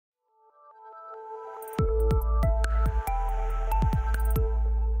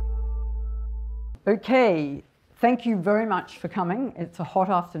Okay, thank you very much for coming. It's a hot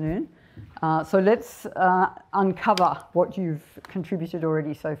afternoon. So let's uncover what you've contributed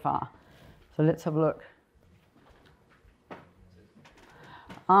already so far. So let's have a look.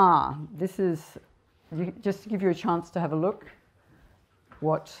 This is, just to give you a chance to have a look,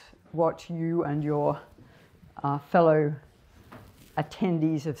 what you and your fellow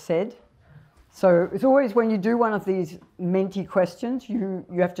attendees have said. So it's always when you do one of these Menti questions, you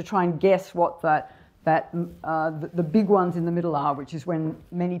have to try and guess what the big ones in the middle are, which is when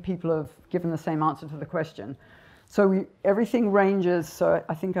many people have given the same answer to the question. So everything ranges, so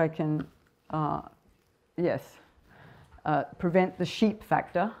I think I can, prevent the sheep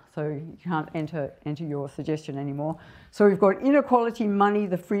factor, so you can't enter your suggestion anymore. So we've got inequality, money,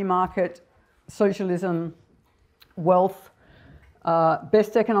 the free market, socialism, wealth,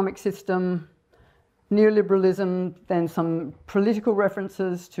 best economic system, neoliberalism, then some political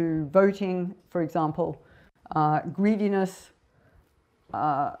references to voting, for example, greediness,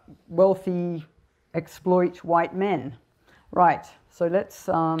 wealthy, exploit white men. Right, so let's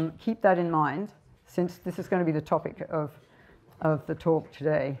keep that in mind, since this is going to be the topic of the talk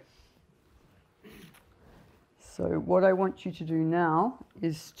today. So what I want you to do now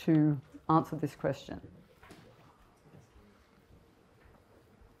is to answer this question.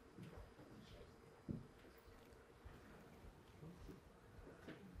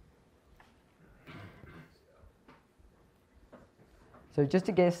 So just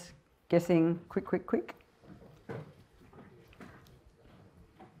a guessing, quick.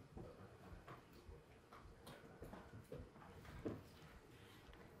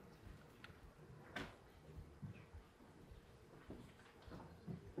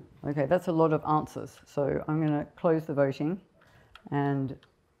 Okay, that's a lot of answers. So I'm going to close the voting and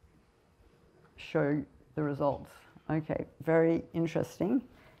show the results. Okay, very interesting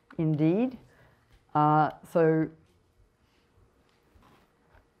indeed. Sorry,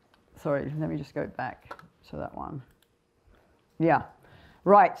 let me just go back to that one. Yeah,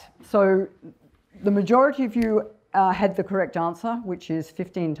 right. So the majority of you had the correct answer, which is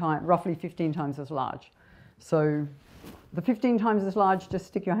roughly 15 times as large. So the 15 times as large, just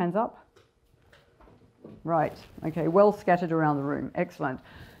stick your hands up. Right, okay, well scattered around the room. Excellent.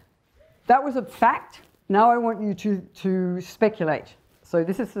 That was a fact. Now I want you to speculate. So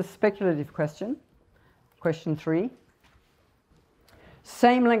this is the speculative question, question 3.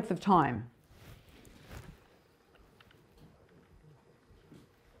 Same length of time.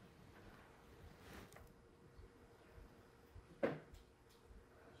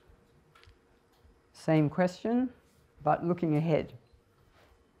 Same question, but looking ahead.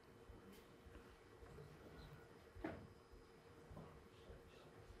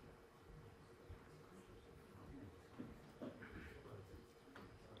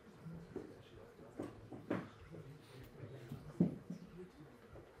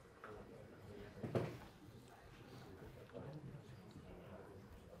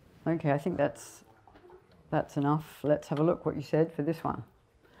 Okay, I think that's enough. Let's have a look what you said for this one.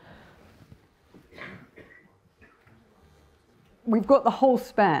 We've got the whole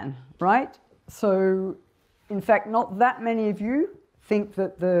span, right? So, in fact, not that many of you think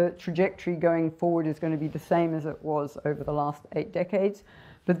that the trajectory going forward is going to be the same as it was over the last 8 decades.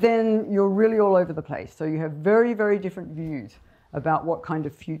 But then you're really all over the place. So you have very, very different views about what kind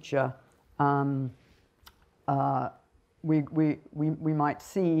of future we might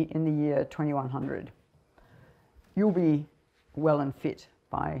see in the year 2100. You'll be well and fit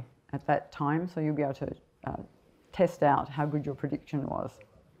at that time, so you'll be able to test out how good your prediction was.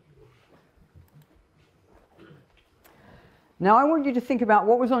 Now I want you to think about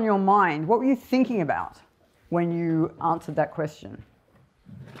what was on your mind. What were you thinking about when you answered that question?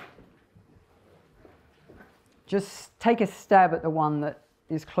 Just take a stab at the one that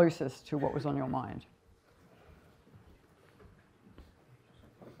is closest to what was on your mind.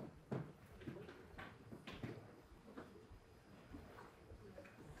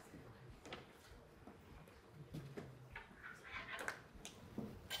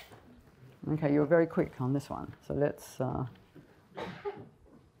 Okay, you're very quick on this one, so let's have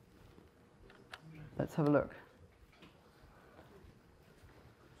a look.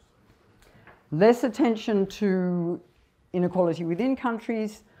 Less attention to inequality within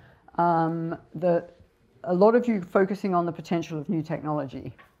countries. A lot of you focusing on the potential of new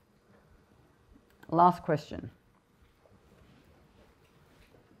technology. Last question.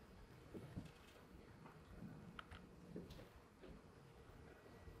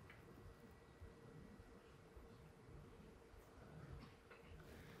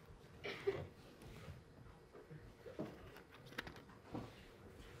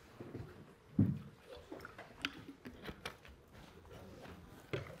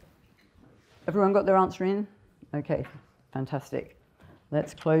 Everyone got their answer in? Okay, fantastic.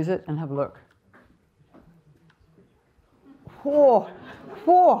 Let's close it and have a look. Four.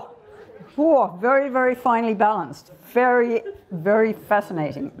 Very, very finely balanced. Very, very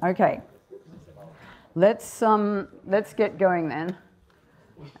fascinating. Okay. Let's get going then.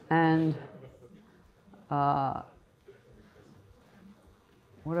 And what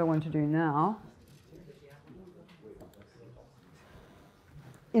I want to do now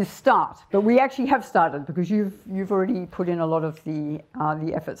is start. But we actually have started because you've already put in a lot of the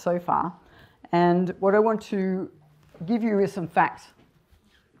effort so far. And what I want to give you is some facts.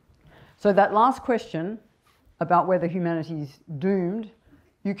 So that last question about whether humanity is doomed,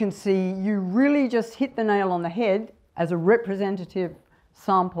 you can see you really just hit the nail on the head as a representative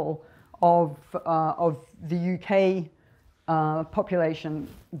sample of the UK population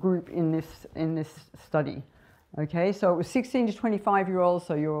group in this study. Okay, so it was 16 to 25-year-olds,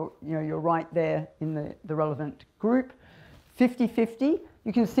 so you're right there in the relevant group. 50-50.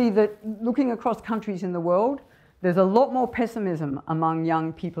 You can see that looking across countries in the world, there's a lot more pessimism among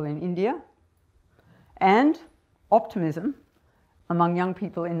young people in India and optimism among young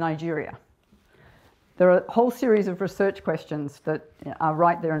people in Nigeria. There are a whole series of research questions that are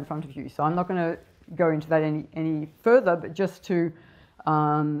right there in front of you. So I'm not going to go into that any further, but just to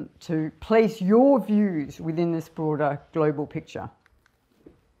place your views within this broader global picture.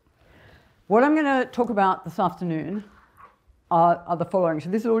 What I'm going to talk about this afternoon are the following.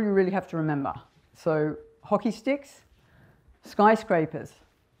 So this is all you really have to remember. So hockey sticks, skyscrapers,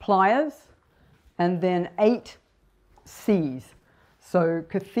 pliers, and then 8 C's. So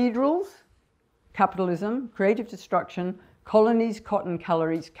cathedrals, capitalism, creative destruction, colonies, cotton,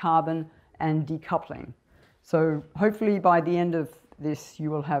 calories, carbon, and decoupling. So hopefully by the end of this, you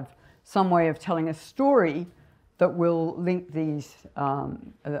will have some way of telling a story that will link these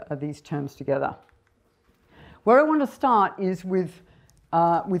terms together. Where I want to start is with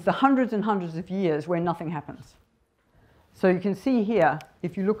the hundreds and hundreds of years where nothing happens. So you can see here,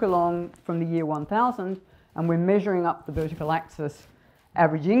 if you look along from the year 1000, and we're measuring up the vertical axis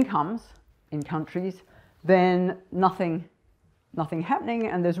average incomes in countries, then nothing happening,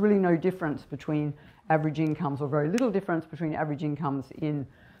 and there's really no difference between average incomes, or very little difference between average incomes in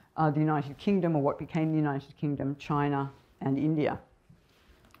the United Kingdom, or what became the United Kingdom, China, and India.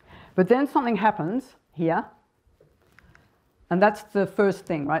 But then something happens here, and that's the first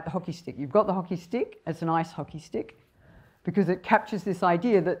thing, right? The hockey stick. You've got the hockey stick. It's an ice hockey stick because it captures this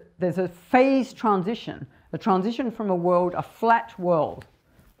idea that there's a phase transition, a transition from a flat world,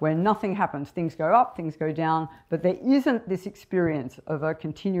 where nothing happens. Things go up, things go down, but there isn't this experience of a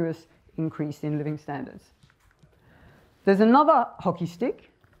continuous increase in living standards. There's another hockey stick,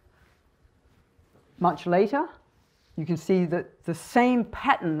 much later. You can see that the same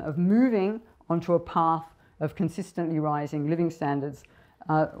pattern of moving onto a path of consistently rising living standards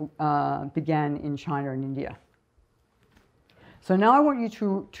began in China and India. So now I want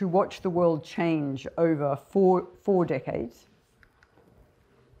you to watch the world change over four decades.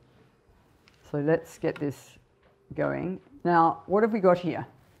 So let's get this going. Now, what have we got here?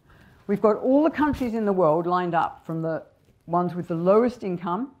 We've got all the countries in the world lined up, from the ones with the lowest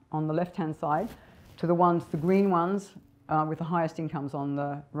income on the left-hand side to the green ones with the highest incomes on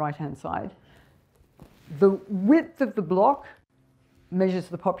the right-hand side. The width of the block measures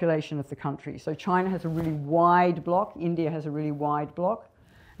the population of the country. So China has a really wide block, India has a really wide block,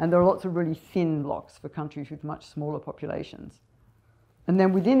 and there are lots of really thin blocks for countries with much smaller populations. And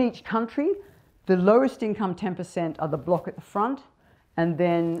then within each country, the lowest income 10% are the block at the front, and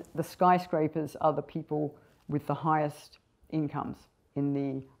then the skyscrapers are the people with the highest incomes in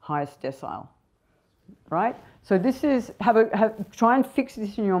the highest decile. Right? So this is, try and fix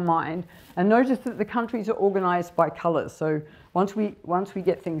this in your mind, and notice that the countries are organized by colors. So once we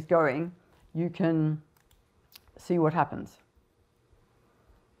get things going, you can see what happens.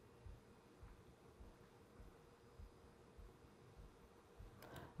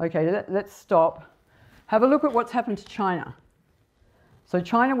 Okay, let's stop. Have a look at what's happened to China. So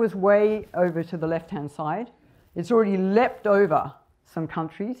China was way over to the left-hand side. It's already leapt over some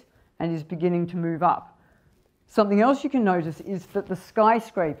countries and is beginning to move up. Something else you can notice is that the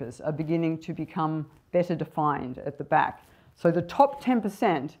skyscrapers are beginning to become better defined at the back. So the top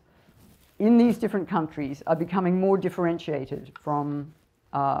 10% in these different countries are becoming more differentiated from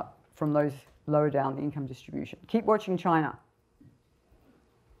those lower down the income distribution. Keep watching China.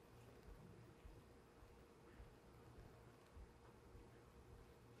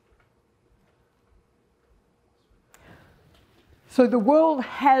 So the world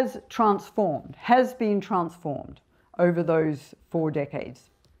has been transformed over those 4 decades.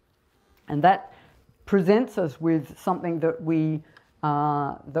 And that presents us with something that we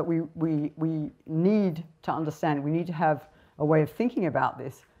need to understand. We need to have a way of thinking about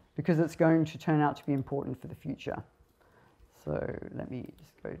this because it's going to turn out to be important for the future. So let me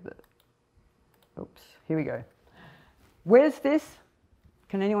just go to the, oops, here we go. Where's this?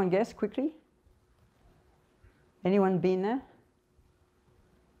 Can anyone guess quickly? Anyone been there?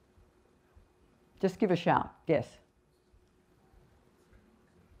 Just give a shout, guess.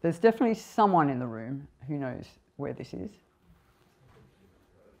 There's definitely someone in the room who knows where this is.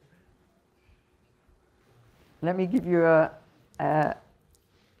 Let me give you a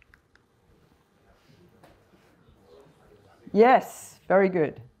yes, very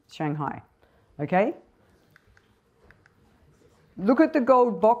good, Shanghai. Okay? Look at the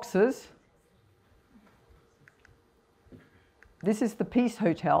gold boxes. This is the Peace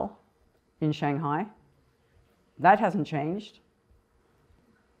Hotel in Shanghai. That hasn't changed.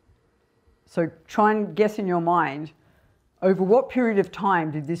 So try and guess in your mind, over what period of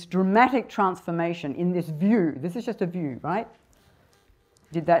time did this dramatic transformation in this view, this is just a view, right?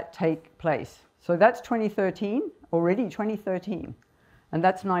 Did that take place? So that's 2013, already 2013, and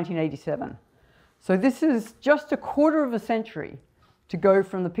that's 1987. So this is just a quarter of a century to go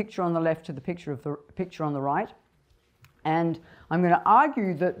from the picture on the left to the picture on the right. And I'm going to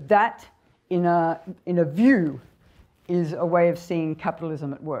argue that that, in a view, is a way of seeing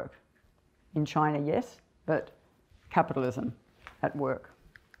capitalism at work. In China, yes, but capitalism at work.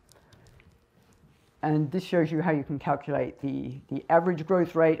 And this shows you how you can calculate the average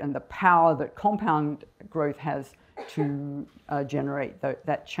growth rate and the power that compound growth has to generate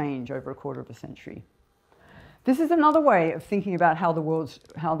that change over a quarter of a century. This is another way of thinking about how the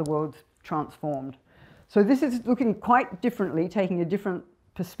world's transformed. So this is looking quite differently, taking a different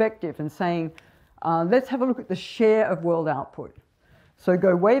perspective and saying, let's have a look at the share of world output. So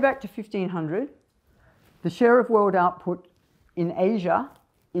go way back to 1500. The share of world output in Asia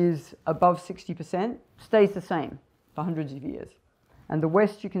is above 60%, stays the same for hundreds of years. And the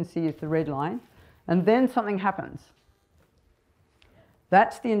West, you can see, is the red line. And then something happens.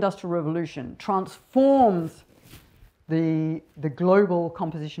 That's the Industrial Revolution, transforms the global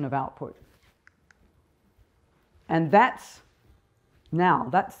composition of output. And that's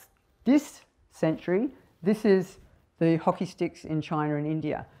this century. This is the hockey sticks in China and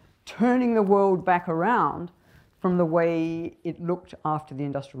India, turning the world back around from the way it looked after the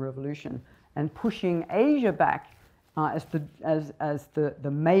Industrial Revolution and pushing Asia back as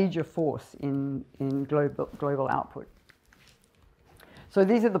the major force in global output. So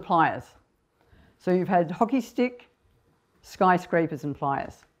these are the pliers. So you've had hockey stick, skyscrapers, and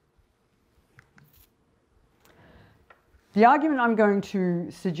pliers. The argument I'm going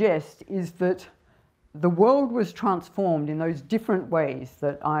to suggest is that the world was transformed in those different ways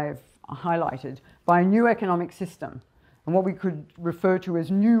that I've highlighted by a new economic system and what we could refer to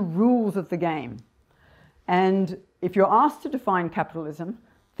as new rules of the game. And if you're asked to define capitalism,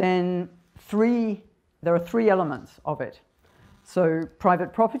 then there are three elements of it. So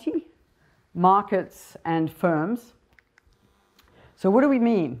private property, markets, and firms. So what do we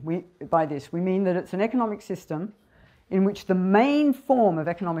mean by this? We mean that it's an economic system in which the main form of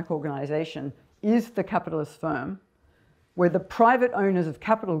economic organization is the capitalist firm, where the private owners of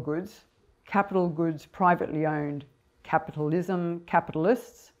capital goods privately owned, capitalism,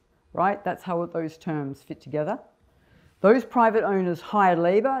 capitalists, right? That's how those terms fit together. Those private owners hire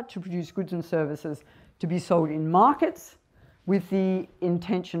labor to produce goods and services to be sold in markets with the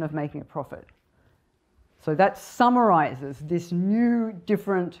intention of making a profit. So that summarizes this new,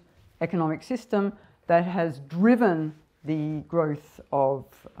 different economic system that has driven the growth of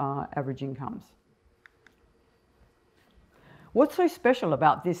average incomes. What's so special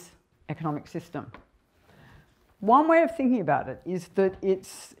about this economic system? One way of thinking about it is that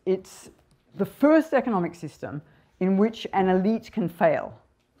it's the first economic system in which an elite can fail.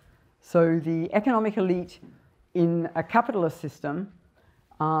 So the economic elite in a capitalist system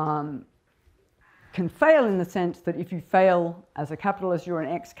can fail in the sense that if you fail as a capitalist, you're an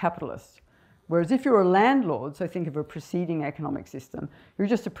ex-capitalist. Whereas if you're a landlord, so think of a preceding economic system, you're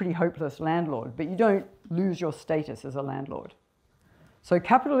just a pretty hopeless landlord, but you don't lose your status as a landlord. So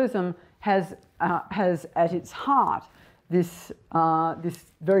capitalism has at its heart this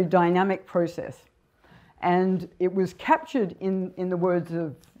very dynamic process. And it was captured in the words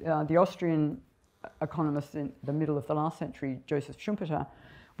of the Austrian economist in the middle of the last century, Joseph Schumpeter,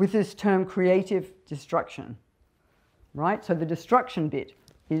 with this term creative destruction, right? So the destruction bit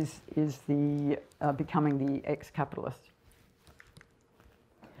is the becoming the ex-capitalist.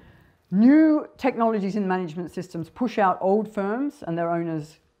 New technologies in management systems push out old firms and their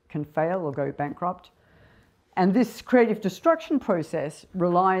owners can fail or go bankrupt. And this creative destruction process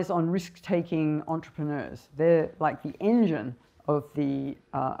relies on risk-taking entrepreneurs. They're like the engine of the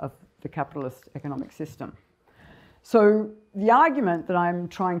capitalist economic system. So the argument that I'm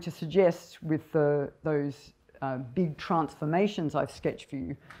trying to suggest with those big transformations I've sketched for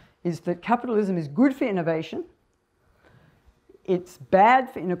you is that capitalism is good for innovation, it's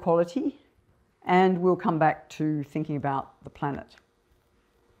bad for inequality, and we'll come back to thinking about the planet.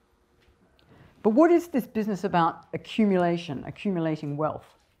 But what is this business about accumulating wealth?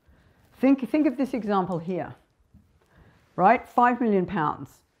 Think of this example here, right? £5 million.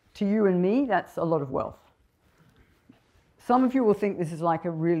 To you and me, that's a lot of wealth. Some of you will think this is like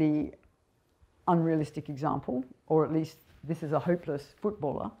a really unrealistic example, or at least this is a hopeless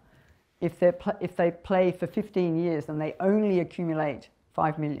footballer. If they play for 15 years and they only accumulate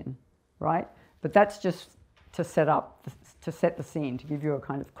 5 million, right? But that's just to set the scene, to give you a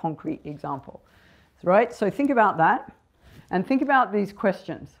kind of concrete example, right? So think about that, and think about these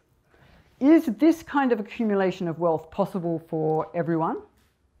questions. Is this kind of accumulation of wealth possible for everyone?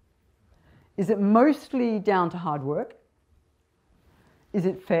 Is it mostly down to hard work? Is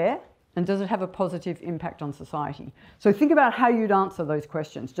it fair? And does it have a positive impact on society? So think about how you'd answer those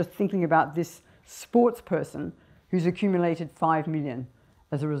questions, just thinking about this sports person who's accumulated 5 million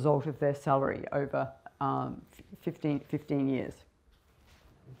as a result of their salary over 15 years.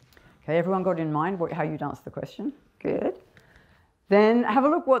 Okay, everyone got in mind how you'd answer the question? Good. Then have a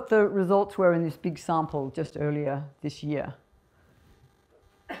look what the results were in this big sample just earlier this year.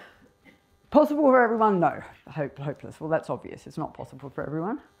 Possible for everyone? No. Hopeless. Well, that's obvious. It's not possible for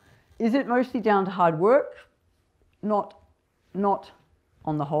everyone. Is it mostly down to hard work? Not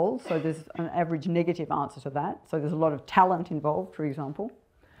on the whole. So there's an average negative answer to that. So there's a lot of talent involved, for example.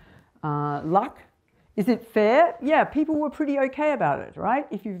 Luck. Is it fair? Yeah, people were pretty okay about it, right?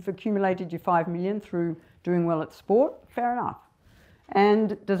 If you've accumulated your 5 million through doing well at sport, fair enough.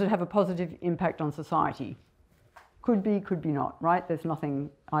 And does it have a positive impact on society? Could be not, right? There's nothing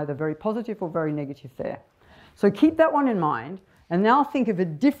either very positive or very negative there. So keep that one in mind, and now think of a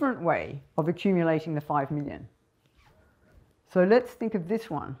different way of accumulating the 5 million. So let's think of this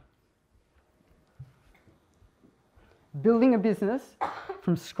one. Building a business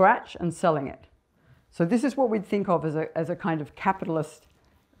from scratch and selling it. So this is what we'd think of as a kind of capitalist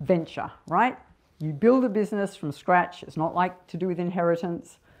venture, right? You build a business from scratch. It's not like to do with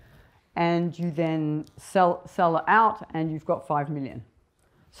inheritance. And you then sell it out, and you've got 5 million.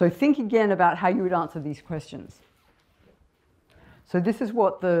 So think again about how you would answer these questions. So this is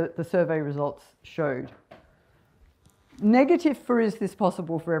what the survey results showed. Negative for is this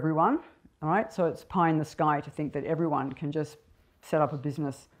possible for everyone? All right, so it's pie in the sky to think that everyone can just set up a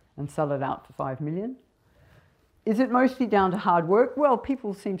business and sell it out for 5 million. Is it mostly down to hard work? Well,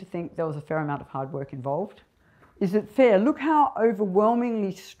 people seem to think there was a fair amount of hard work involved. Is it fair? Look how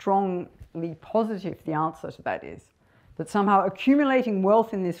overwhelmingly strongly positive the answer to that is. That somehow accumulating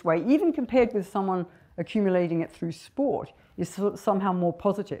wealth in this way, even compared with someone accumulating it through sport, is somehow more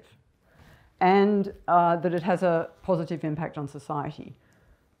positive. And that it has a positive impact on society.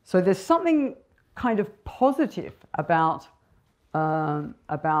 So there's something kind of positive about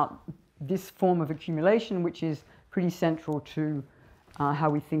this form of accumulation, which is pretty central to how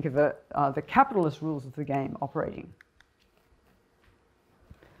we think of the capitalist rules of the game operating.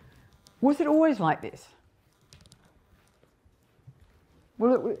 Was it always like this?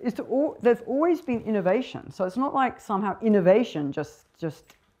 Well, there's always been innovation, so it's not like somehow innovation just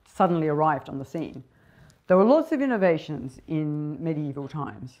suddenly arrived on the scene. There were lots of innovations in medieval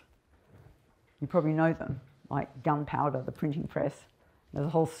times. You probably know them, like gunpowder, the printing press. There's a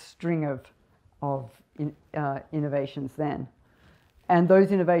whole string of innovations then. And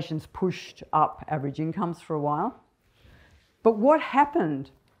those innovations pushed up average incomes for a while. But what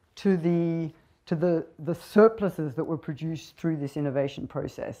happened to the surpluses that were produced through this innovation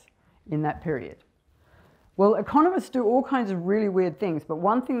process in that period? Well, economists do all kinds of really weird things, but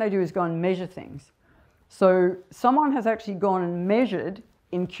one thing they do is go and measure things. So someone has actually gone and measured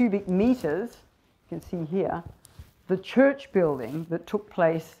in cubic meters, you can see here, the church building that took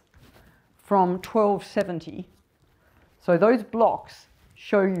place from 1270. So those blocks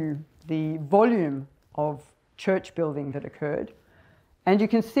show you the volume of church building that occurred. And you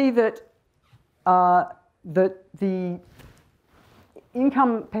can see that, the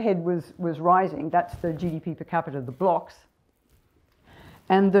income per head was rising. That's the GDP per capita, the blocks.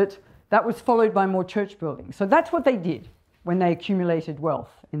 And that was followed by more church building. So that's what they did when they accumulated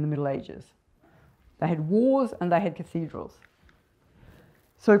wealth in the Middle Ages. They had wars and they had cathedrals.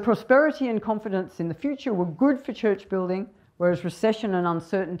 So prosperity and confidence in the future were good for church building, whereas recession and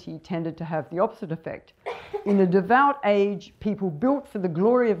uncertainty tended to have the opposite effect. In a devout age, people built for the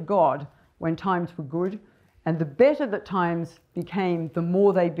glory of God when times were good, and the better that times became, the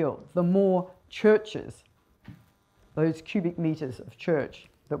more they built, the more churches, those cubic meters of church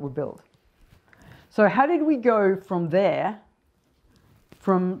that were built. So how did we go from there,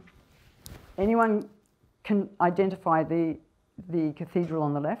 from, anyone can identify the cathedral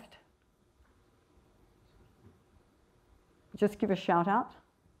on the left? Just give a shout out.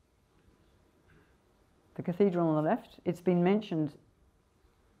 The cathedral on the left, it's been mentioned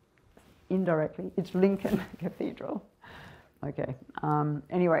indirectly. It's Lincoln Cathedral. Okay,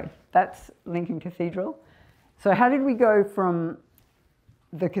 anyway, that's Lincoln Cathedral. So how did we go from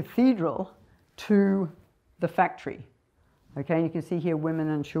the cathedral to the factory? Okay, and you can see here women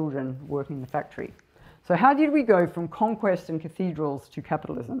and children working in the factory. So how did we go from conquest and cathedrals to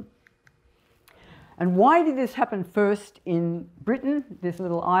capitalism? And why did this happen first in Britain, this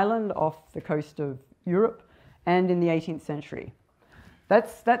little island off the coast of Europe, and in the 18th century?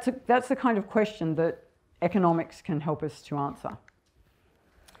 That's the kind of question that economics can help us to answer.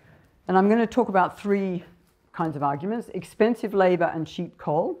 And I'm going to talk about three kinds of arguments: expensive labour and cheap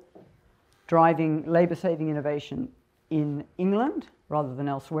coal, driving labour-saving innovation in England rather than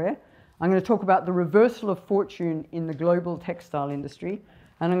elsewhere. I'm going to talk about the reversal of fortune in the global textile industry,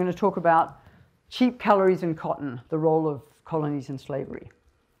 and I'm going to talk about cheap calories and cotton, the role of colonies and slavery.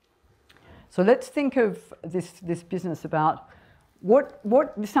 So let's think of this business about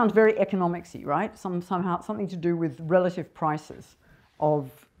this sounds very economics-y, right? Somehow something to do with relative prices of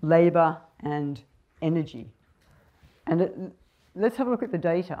labour and energy. And let's have a look at the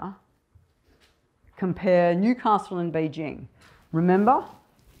data. Compare Newcastle and Beijing. Remember,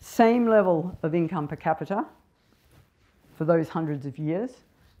 same level of income per capita for those hundreds of years,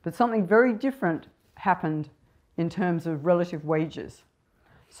 but something very different happened in terms of relative wages.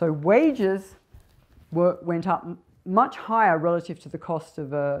 So wages went up much higher relative to the cost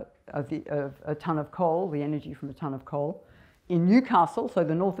of a ton of coal, the energy from a ton of coal, in Newcastle, so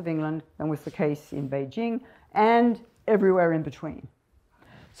the north of England, than was the case in Beijing, and everywhere in between.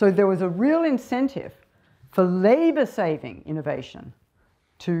 So there was a real incentive for labour-saving innovation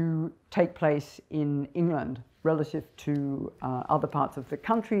to take place in England relative to other parts of the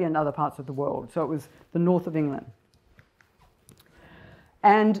country and other parts of the world. So it was the north of England.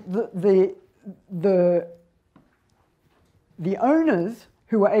 And the owners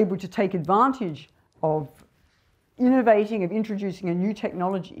who were able to take advantage of innovating, of introducing a new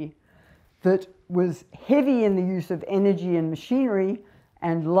technology that was heavy in the use of energy and machinery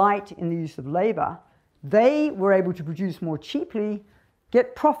and light in the use of labour, they were able to produce more cheaply,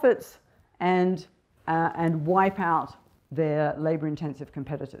 get profits, and wipe out their labour-intensive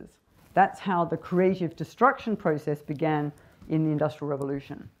competitors. That's how the creative destruction process began in the Industrial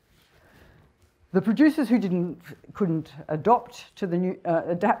Revolution. The producers who couldn't adapt to the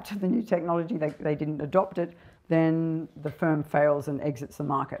new technology, they didn't adopt it, then the firm fails and exits the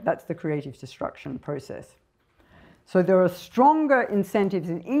market. That's the creative destruction process. So there are stronger incentives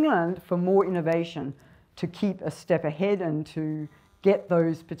in England for more innovation to keep a step ahead and to get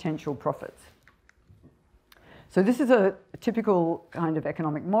those potential profits. So this is a typical kind of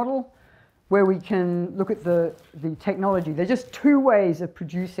economic model where we can look at the technology. There are just two ways of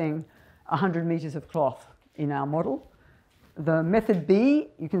producing 100 meters of cloth in our model. The method B,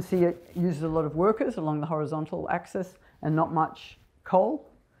 you can see it uses a lot of workers along the horizontal axis and not much coal.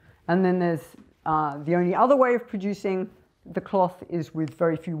 And then there's the only other way of producing the cloth is with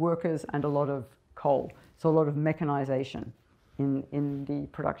very few workers and a lot of coal. So a lot of mechanization in the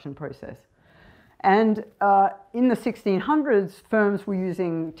production process. And in the 1600s, firms were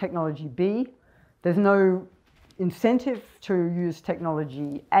using technology B. There's no incentive to use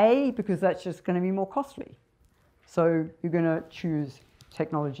technology A because that's just going to be more costly. So you're going to choose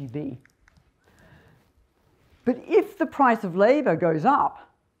technology B. But if the price of labour goes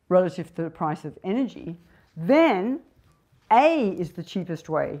up relative to the price of energy, then A is the cheapest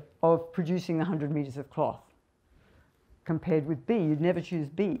way of producing the 100 meters of cloth compared with B. You'd never choose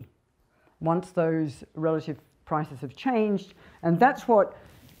B once those relative prices have changed. And that's what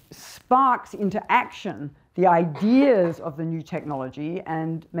sparks into action the ideas of the new technology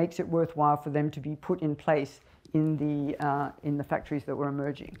and makes it worthwhile for them to be put in place in the factories that were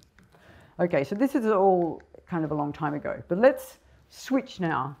emerging. Okay, so this is all kind of a long time ago. But let's switch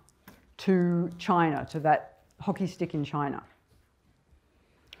now to China, to that hockey stick in China.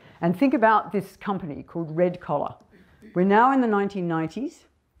 And think about this company called Red Collar. We're now in the 1990s,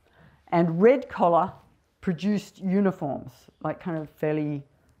 and Red Collar produced uniforms, like kind of fairly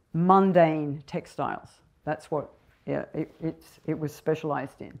mundane textiles. That's what it was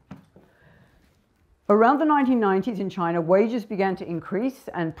specialized in. Around the 1990s in China, wages began to increase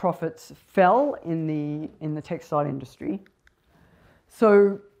and profits fell in the textile industry.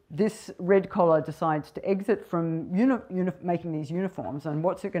 So this red collar decides to exit from making these uniforms, and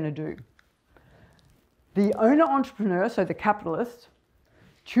what's it going to do? The owner-entrepreneur, so the capitalist,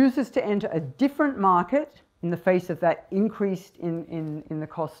 chooses to enter a different market in the face of that increase in the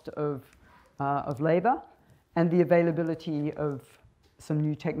cost of labor and the availability of some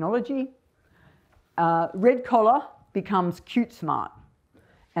new technology. Red collar becomes cute smart,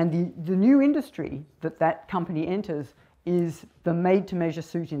 and the new industry that company enters is the made-to-measure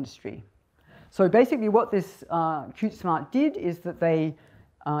suit industry. So basically what this cute smart did is that they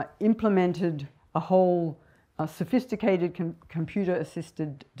implemented a whole sophisticated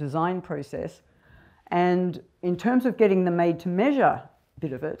computer-assisted design process, and in terms of getting the made-to-measure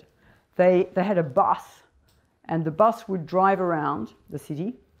bit of it, they had a bus, and the bus would drive around the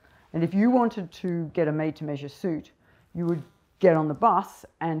city, and if you wanted to get a made-to-measure suit, you would get on the bus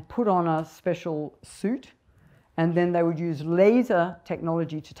and put on a special suit, and then they would use laser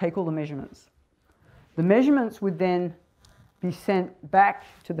technology to take all the measurements. The measurements would then be sent back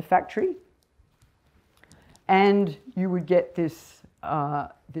to the factory, and you would get this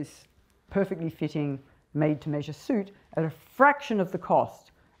perfectly fitting made-to-measure suit at a fraction of the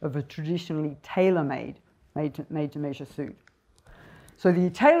cost of a traditionally tailor-made made-to-measure suit. So the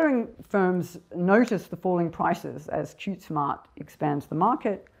tailoring firms notice the falling prices as Cute Smart expands the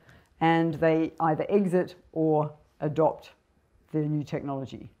market, and they either exit or adopt the new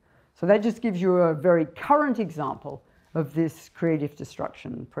technology. So that just gives you a very current example of this creative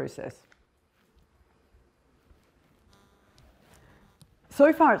destruction process.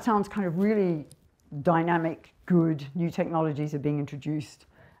 So far it sounds kind of really dynamic, good, new technologies are being introduced,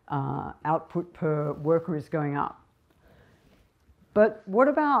 output per worker is going up. But what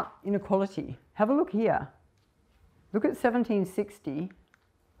about inequality? Have a look here. Look at 1760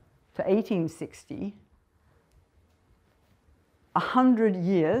 to 1860, 100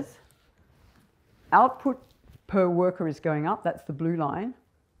 years, output per worker is going up, that's the blue line.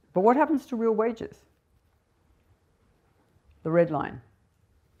 But what happens to real wages? The red line.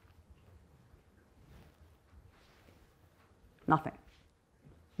 Nothing.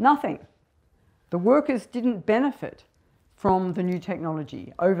 Nothing. The workers didn't benefit from the new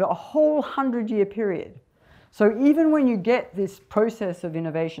technology over a whole 100-year period. So even when you get this process of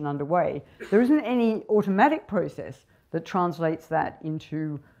innovation underway, there isn't any automatic process that translates that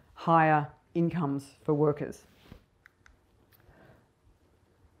into higher incomes for workers.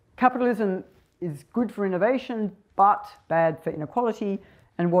 Capitalism is good for innovation, but bad for inequality,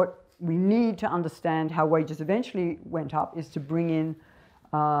 and what we need to understand how wages eventually went up is to bring in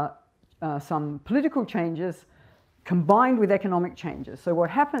some political changes combined with economic changes. So what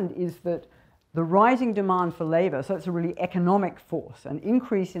happened is that the rising demand for labor, so it's a really economic force, an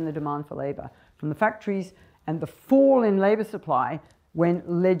increase in the demand for labor from the factories, and the fall in labor supply when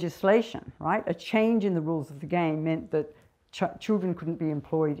legislation, right, a change in the rules of the game meant that children couldn't be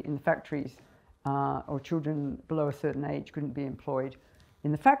employed in the factories, or children below a certain age couldn't be employed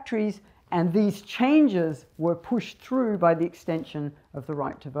in the factories, and these changes were pushed through by the extension of the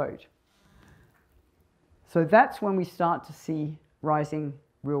right to vote. So that's when we start to see rising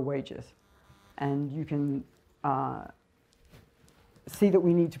real wages. And you can see that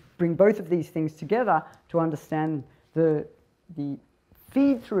we need to bring both of these things together to understand the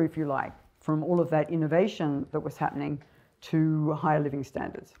feed-through, if you like, from all of that innovation that was happening to higher living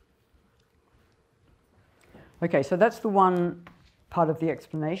standards. Okay, so that's the one part of the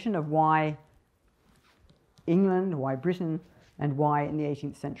explanation of why England, why Britain, and why in the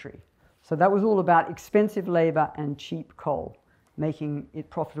 18th century. So that was all about expensive labor and cheap coal, making it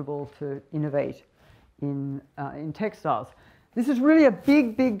profitable to innovate in textiles. This is really a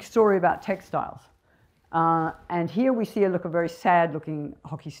big, big story about textiles. And here we see a very sad-looking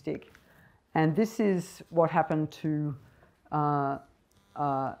hockey stick. And this is what happened to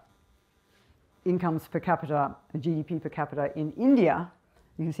incomes per capita, GDP per capita in India.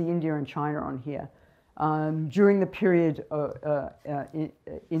 You can see India and China on here, during the period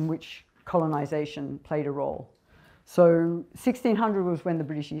in which colonization played a role. So 1600 was when the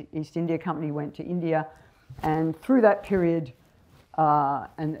British East India Company went to India, and through that period,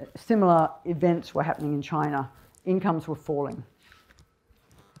 and similar events were happening in China, incomes were falling.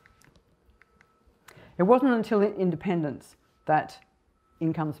 It wasn't until independence that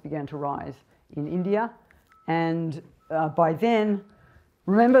incomes began to rise in India, and by then,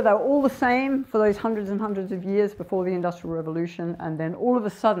 remember, they were all the same for those hundreds and hundreds of years before the Industrial Revolution, and then all of a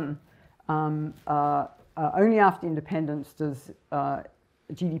sudden, only after independence does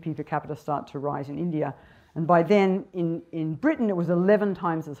GDP per capita start to rise in India. And by then, in Britain, it was 11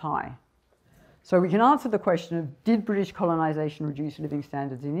 times as high. So we can answer the question of, did British colonization reduce living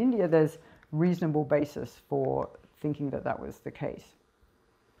standards in India? There's reasonable basis for thinking that that was the case.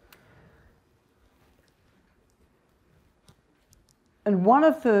 And one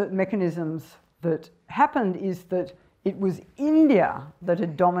of the mechanisms that happened is that it was India that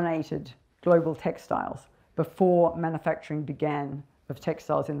had dominated global textiles before manufacturing began of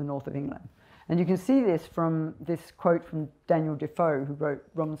textiles in the north of England. And you can see this from this quote from Daniel Defoe, who wrote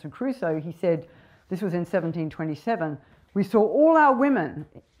Robinson Crusoe. He said, this was in 1727, "We saw all our women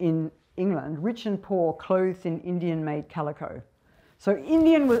in England, rich and poor, clothed in Indian-made calico." So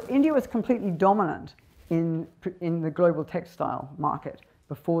India was completely dominant in the global textile market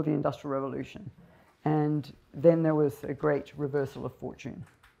before the Industrial Revolution. And then there was a great reversal of fortune.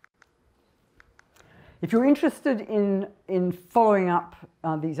 If you're interested in following up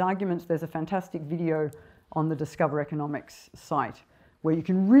these arguments, there's a fantastic video on the Discover Economics site where you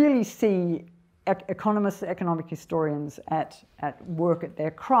can really see economists, economic historians at work at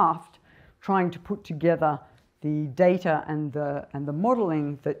their craft, trying to put together the data and the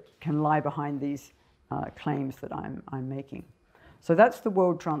modeling that can lie behind these claims that I'm making. So that's the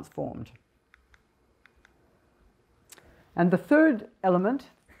world transformed. And the third element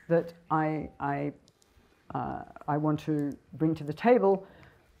that I want to bring to the table,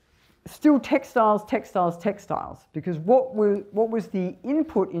 still textiles, textiles, textiles, because what was the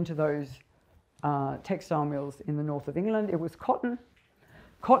input into those textile mills in the north of England? It was cotton.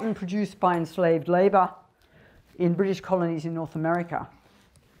 Cotton produced by enslaved labour in British colonies in North America.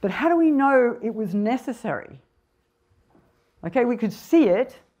 But how do we know it was necessary? Okay, we could see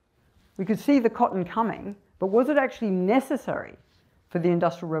it, we could see the cotton coming, but was it actually necessary for the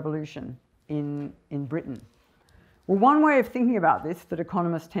Industrial Revolution in Britain? Well, one way of thinking about this that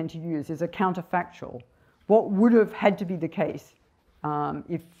economists tend to use is a counterfactual. What would have had to be the case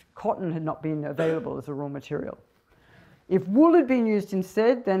if cotton had not been available as a raw material? If wool had been used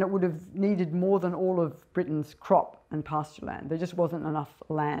instead, then it would have needed more than all of Britain's crop and pasture land. There just wasn't enough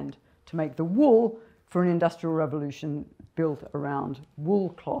land to make the wool for an industrial revolution built around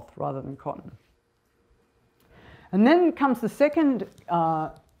wool cloth rather than cotton. And then comes the second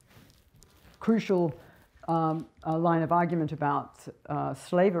crucial line of argument about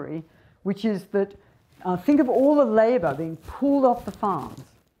slavery, which is that think of all the labour being pulled off the farms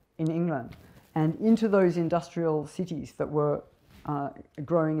in England and into those industrial cities that were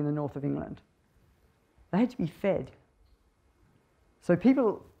growing in the north of England. They had to be fed. So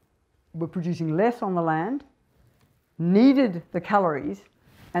people were producing less on the land, needed the calories,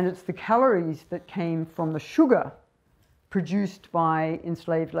 and it's the calories that came from the sugar produced by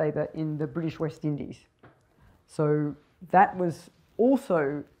enslaved labour in the British West Indies. So that was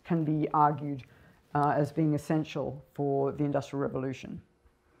also can be argued as being essential for the Industrial Revolution.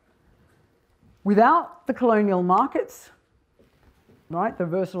 Without the colonial markets, right, the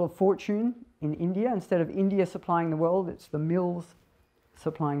reversal of fortune in India, instead of India supplying the world, it's the mills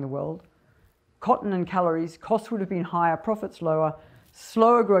supplying the world. Cotton and calories, costs would have been higher, profits lower,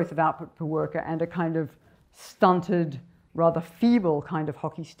 slower growth of output per worker, and a kind of stunted, rather feeble kind of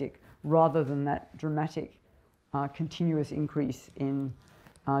hockey stick, rather than that dramatic, continuous increase in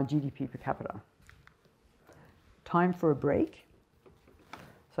GDP per capita. Time for a break.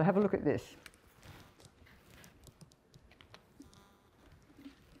 So have a look at this.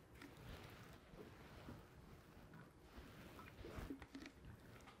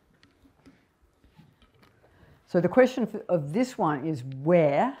 So the question of this one is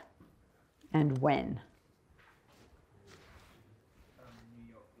where and when.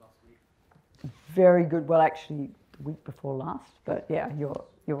 New York last week. Very good. Well, actually, the week before last, but yeah,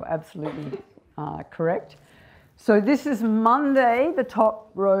 you're absolutely correct. So this is Monday, the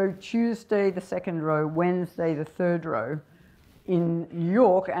top row, Tuesday, the second row, Wednesday, the third row in New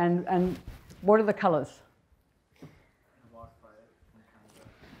York. And what are the colours?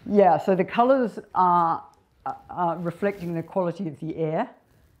 Yeah, so the colours are reflecting the quality of the air.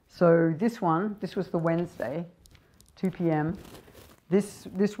 So this was the Wednesday, 2 p.m. This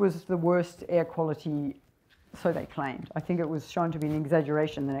was the worst air quality, so they claimed. I think it was shown to be an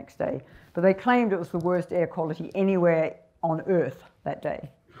exaggeration the next day, but they claimed it was the worst air quality anywhere on Earth that day.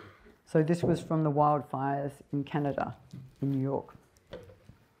 So this was from the wildfires in Canada, in New York.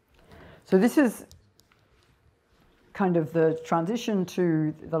 So this is kind of the transition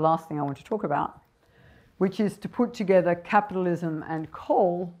to the last thing I want to talk about, which is to put together capitalism and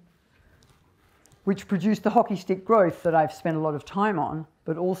coal, which produced the hockey stick growth that I've spent a lot of time on,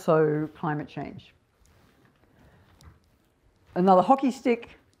 but also climate change. another hockey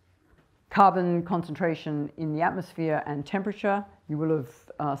stick, carbon concentration in the atmosphere and temperature. You will have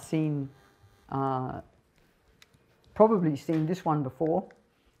probably seen this one before.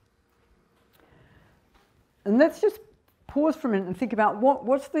 And let's just pause for a minute and think about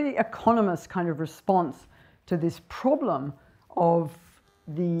what's the economist's kind of response to this problem of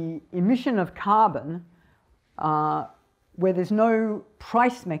the emission of carbon where there's no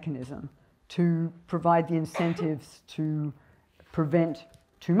price mechanism to provide the incentives to prevent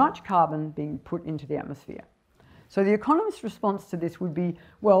too much carbon being put into the atmosphere. So the economist's response to this would be,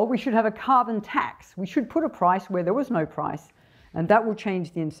 well, we should have a carbon tax. We should put a price where there was no price, and that will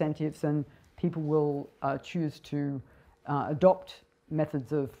change the incentives, and people will choose to adopt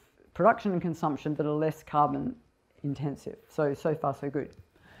methods of production and consumption that are less carbon intensive. So far, so good.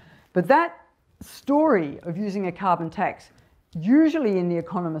 But that story of using a carbon tax, usually in the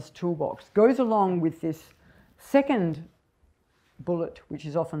economist's toolbox, goes along with this second bullet, which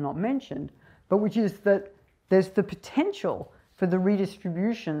is often not mentioned, but which is that there's the potential for the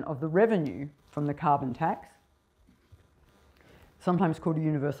redistribution of the revenue from the carbon tax, sometimes called a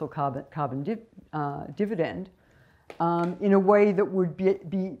universal carbon dividend, in a way that would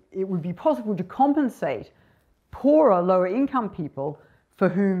be possible to compensate poorer, lower income people for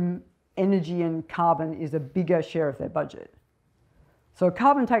whom energy and carbon is a bigger share of their budget. So a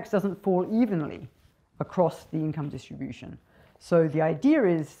carbon tax doesn't fall evenly across the income distribution. So the idea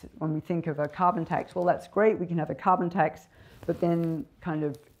is, when we think of a carbon tax, well, that's great, we can have a carbon tax, but then kind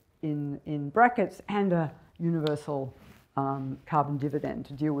of in brackets, and a universal carbon dividend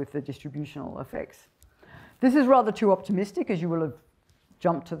to deal with the distributional effects. This is rather too optimistic, as you will have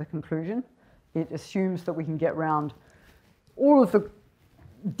jumped to the conclusion. It assumes that we can get around all of the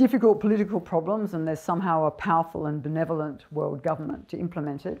difficult political problems and there's somehow a powerful and benevolent world government to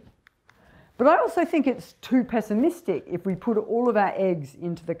implement it. But I also think it's too pessimistic if we put all of our eggs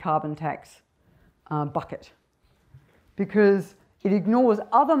into the carbon tax bucket, because it ignores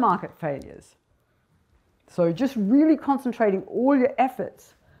other market failures. So just really concentrating all your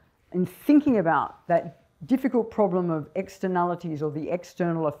efforts in thinking about that difficult problem of externalities or the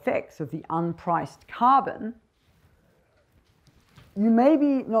external effects of the unpriced carbon, you may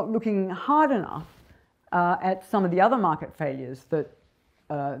be not looking hard enough at some of the other market failures that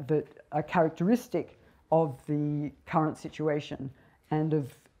are characteristic of the current situation, and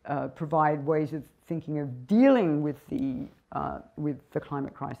of provide ways of thinking of dealing with the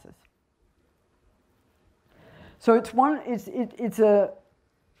climate crisis. So it's a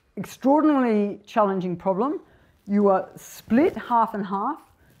extraordinarily challenging problem. You are split half and half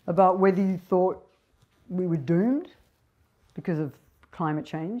about whether you thought we were doomed because of climate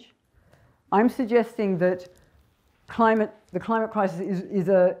change. I'm suggesting that the climate crisis is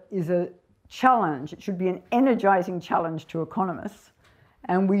a challenge. It should be an energizing challenge to economists,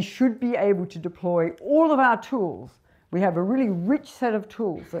 and we should be able to deploy all of our tools. We have a really rich set of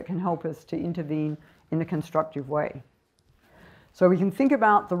tools that can help us to intervene in a constructive way. So we can think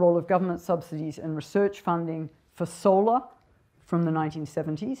about the role of government subsidies and research funding for solar from the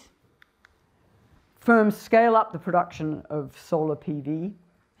 1970s. Firms scale up the production of solar PV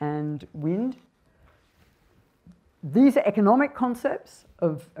and wind. These are economic concepts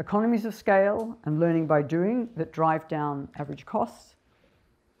of economies of scale and learning by doing that drive down average costs.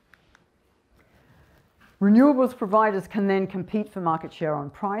 Renewables providers can then compete for market share on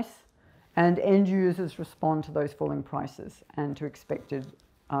price, and end users respond to those falling prices and to expected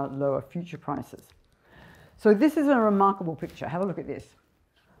lower future prices. So this is a remarkable picture. Have a look at this.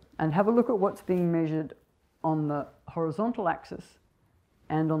 And have a look at what's being measured on the horizontal axis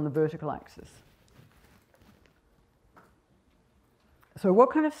and on the vertical axis. So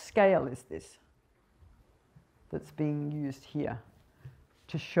what kind of scale is this that's being used here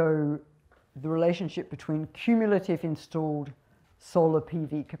to show the relationship between cumulative installed solar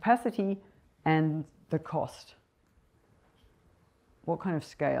PV capacity and the cost? What kind of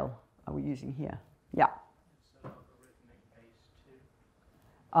scale are we using here? Yeah.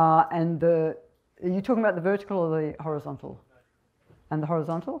 And are you talking about the vertical or the horizontal? And the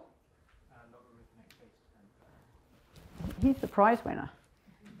horizontal? He's the prize winner.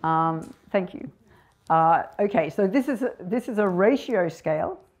 Thank you. Okay, so this is a ratio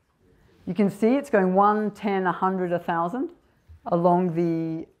scale. You can see it's going 1, 10, 100, 1,000 along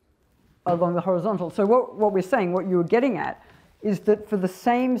the horizontal. So what we're saying, what you're getting at, is that for the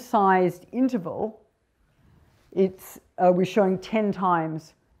same sized interval, we're showing 10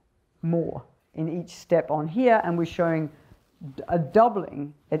 times more in each step on here, and we're showing a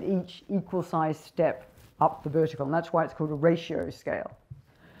doubling at each equal sized step up the vertical, and that's why it's called a ratio scale.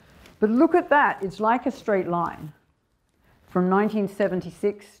 But look at that, it's like a straight line. from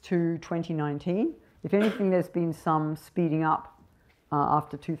 1976 to 2019. If anything, there's been some speeding up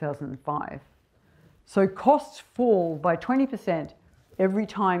after 2005. So costs fall by 20% every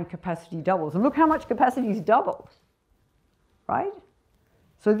time capacity doubles. And look how much capacity has doubled, right?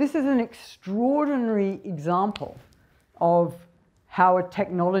 So this is an extraordinary example of how a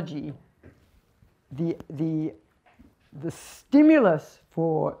technology, the stimulus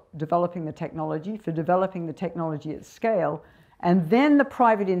for developing the technology at scale, and then the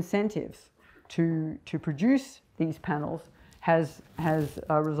private incentives to produce these panels has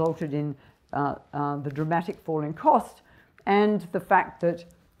resulted in the dramatic fall in cost, and the fact that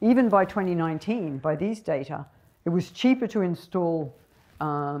even by 2019, by these data, it was cheaper to install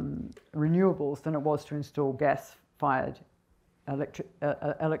renewables than it was to install gas-fired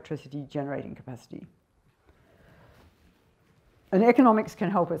electricity generating capacity. And economics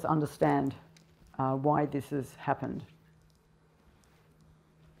can help us understand why this has happened.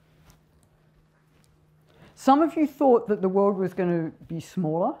 Some of you thought that the world was going to be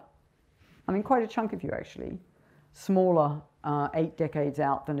smaller. I mean, quite a chunk of you actually. Smaller 8 decades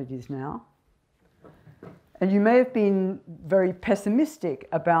out than it is now. And you may have been very pessimistic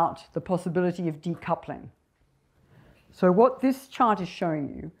about the possibility of decoupling. So what this chart is showing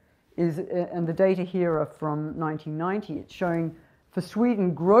you is, and the data here are from 1990, it's showing for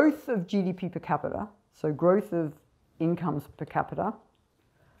Sweden growth of GDP per capita, so growth of incomes per capita,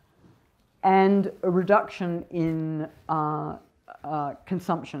 and a reduction in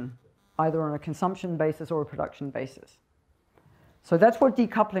consumption, either on a consumption basis or a production basis. So that's what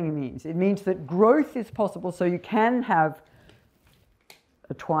decoupling means. It means that growth is possible, so you can have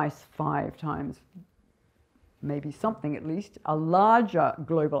a twice, 5 times, maybe something at least, a larger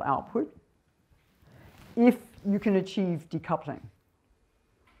global output if you can achieve decoupling.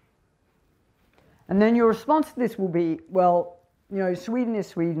 And then your response to this will be, well, you know, Sweden is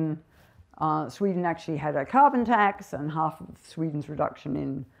Sweden. Sweden actually had a carbon tax, and half of Sweden's reduction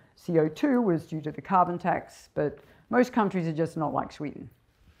in CO2 was due to the carbon tax, but most countries are just not like Sweden.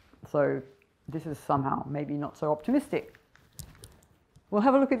 So this is somehow maybe not so optimistic. Well,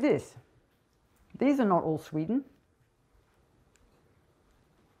 have a look at this. These are not all Sweden.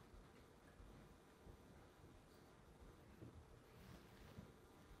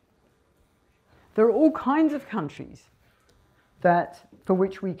 There are all kinds of countries for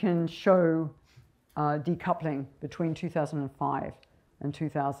which we can show decoupling between 2005 and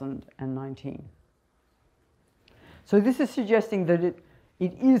 2019. So this is suggesting that it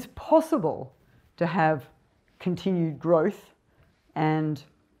is possible to have continued growth and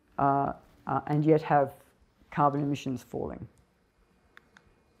yet have carbon emissions falling.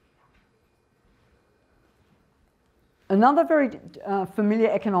 Another very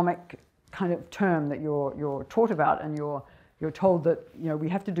familiar economic kind of term that you're taught about, and you're told that, you know, we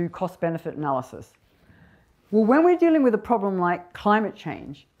have to do cost-benefit analysis. Well, when we're dealing with a problem like climate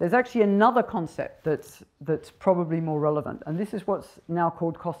change, there's actually another concept that's probably more relevant, and this is what's now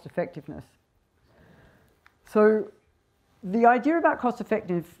called cost effectiveness. So the idea about cost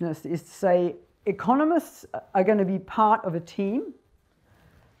effectiveness is to say economists are going to be part of a team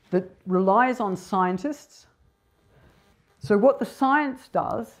that relies on scientists. So what the science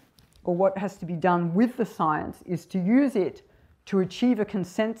does, or what has to be done with the science, is to use it to achieve a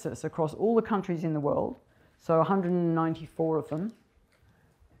consensus across all the countries in the world, so 194 of them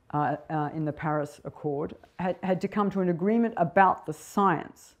in the Paris Accord, had to come to an agreement about the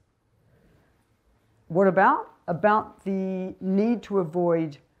science. What about? About the need to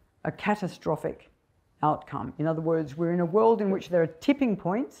avoid a catastrophic outcome. In other words, we're in a world in which there are tipping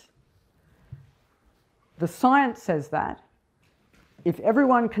points. The science says that. If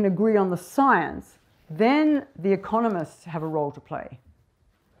everyone can agree on the science, then the economists have a role to play.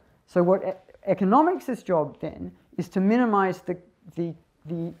 So what economics' job then is to minimize the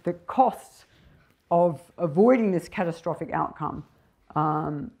costs of avoiding this catastrophic outcome.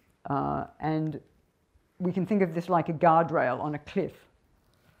 And we can think of this like a guardrail on a cliff,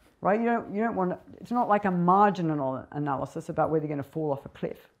 right? You don't want to, it's not like a marginal analysis about whether you're going to fall off a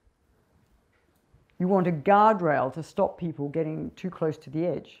cliff. You want a guardrail to stop people getting too close to the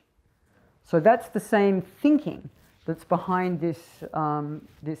edge. So that's the same thinking that's behind this,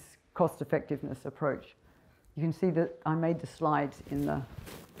 this cost-effectiveness approach. You can see that I made the slides in the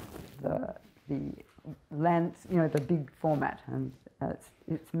land, you know, the big format, and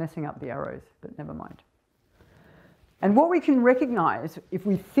it's messing up the arrows, but never mind. And what we can recognize if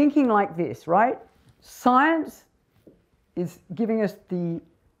we're thinking like this, right? Science is giving us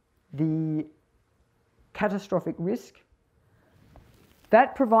the catastrophic risk.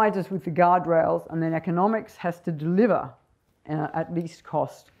 That provides us with the guardrails, and then economics has to deliver at least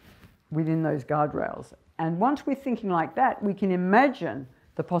cost within those guardrails. And once we're thinking like that, we can imagine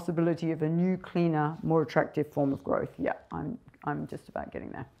the possibility of a new, cleaner, more attractive form of growth. Yeah, I'm just about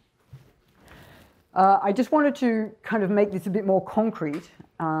getting there. I just wanted to kind of make this a bit more concrete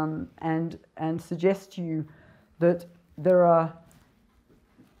and suggest to you that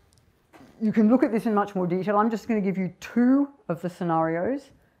you can look at this in much more detail. I'm just going to give you two of the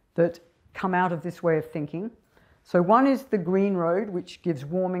scenarios that come out of this way of thinking. So one is the green road, which gives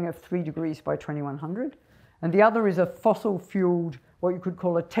warming of 3 degrees by 2100. And the other is a fossil-fueled, what you could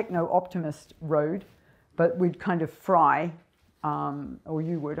call a techno-optimist road, but we'd kind of fry, or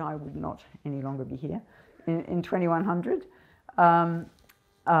you would, I would not any longer be here, in 2100.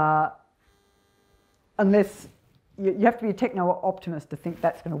 Unless you have to be a techno-optimist to think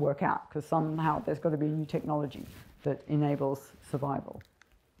that's going to work out, because somehow there's got to be a new technology that enables survival.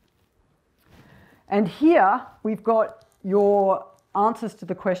 And here we've got your answers to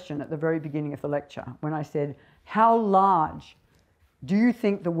the question at the very beginning of the lecture, when I said, how large do you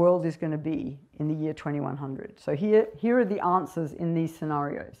think the world is going to be in the year 2100? So here are the answers in these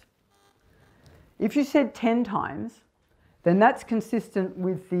scenarios. If you said 10 times, then that's consistent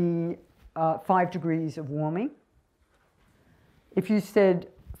with the 5 degrees of warming. If you said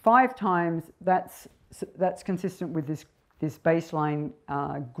 5 times, that's consistent with this baseline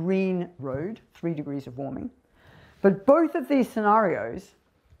green road, 3 degrees of warming. But both of these scenarios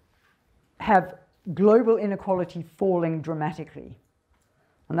have global inequality falling dramatically.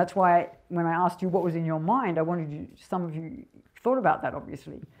 And that's why when I asked you what was in your mind, I wanted you, some of you thought about that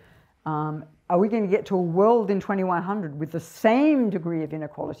obviously. Are we going to get to a world in 2100 with the same degree of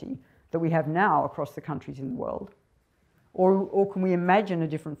inequality that we have now across the countries in the world? Or can we imagine a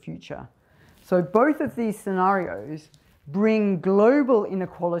different future? So both of these scenarios bring global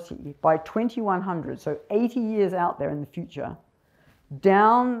inequality by 2100, so 80 years out there in the future,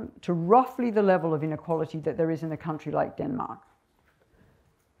 down to roughly the level of inequality that there is in a country like Denmark.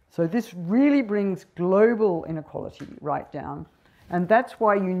 So this really brings global inequality right down, and that's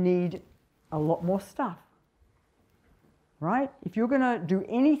why you need a lot more stuff, right? If you're going to do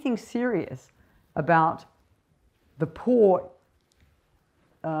anything serious about the poor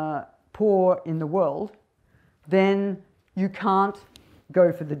in the world, then you can't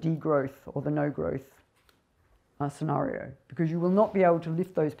go for the degrowth or the no growth scenario, because you will not be able to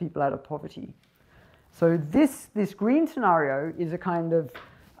lift those people out of poverty. So this green scenario is a kind of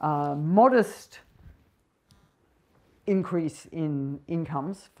modest increase in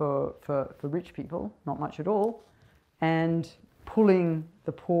incomes for rich people, not much at all, and pulling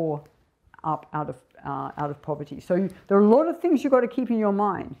the poor up out of poverty. So there are a lot of things you've got to keep in your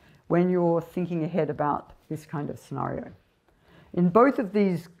mind when you're thinking ahead about this kind of scenario. In both of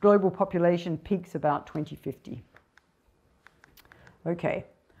these, global population peaks about 2050. Okay,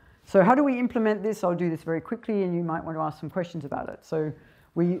 so how do we implement this? I'll do this very quickly, and you might want to ask some questions about it. So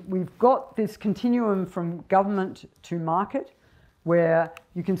we've got this continuum from government to market, where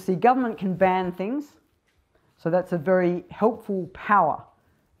you can see government can ban things. So that's a very helpful power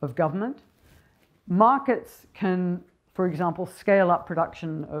of government. Markets can, for example, scale up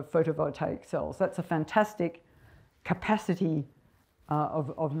production of photovoltaic cells. That's a fantastic capacity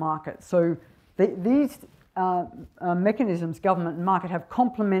of markets. So these mechanisms, government and market, have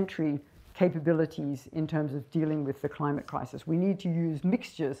complementary capabilities in terms of dealing with the climate crisis. We need to use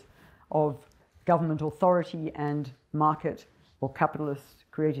mixtures of government authority and market or capitalist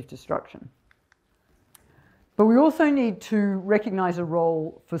creative destruction. But we also need to recognize a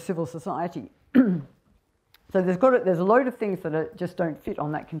role for civil society. So there's a load of things that just don't fit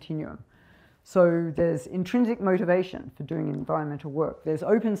on that continuum. So there's intrinsic motivation for doing environmental work. There's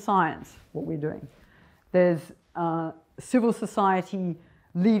open science, what we're doing. There's civil society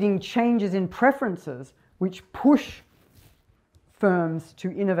leading changes in preferences which push firms to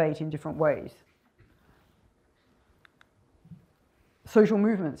innovate in different ways. Social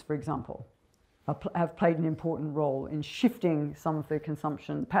movements, for example, have played an important role in shifting some of the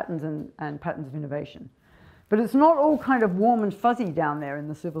consumption patterns and patterns of innovation. But it's not all kind of warm and fuzzy down there in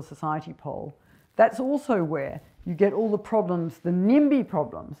the civil society pole. That's also where you get all the problems, the NIMBY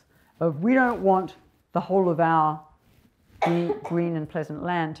problems, of we don't want the whole of our green and pleasant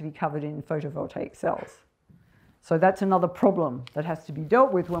land to be covered in photovoltaic cells. So that's another problem that has to be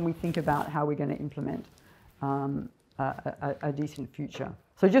dealt with when we think about how we're going to implement a decent future.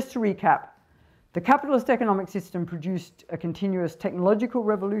 So just to recap, the capitalist economic system produced a continuous technological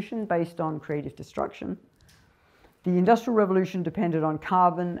revolution based on creative destruction. The Industrial Revolution depended on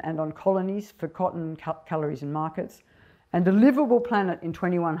carbon and on colonies for cotton, calories and markets. And a livable planet in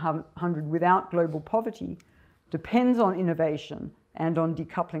 2100 without global poverty depends on innovation and on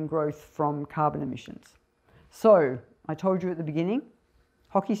decoupling growth from carbon emissions. So, I told you at the beginning,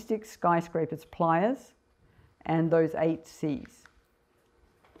 hockey sticks, skyscrapers, pliers, and those 8 C's.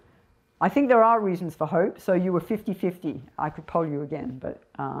 I think there are reasons for hope. So you were 50-50. I could poll you again, but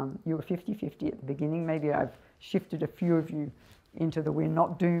you were 50-50 at the beginning. Maybe I've shifted a few of you into the we're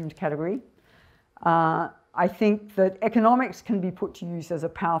not doomed category. I think that economics can be put to use as a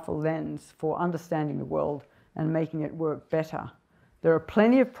powerful lens for understanding the world and making it work better. There are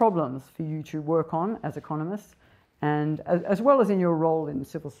plenty of problems for you to work on as economists, and as well as in your role in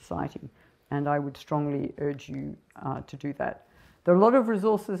civil society. And I would strongly urge you to do that. There are a lot of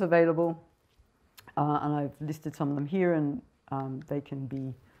resources available, and I've listed some of them here, and they can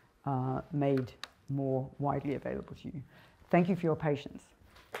be made more widely available to you. Thank you for your patience.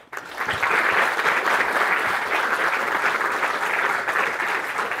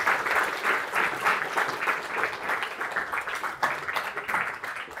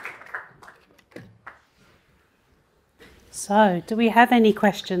 So, do we have any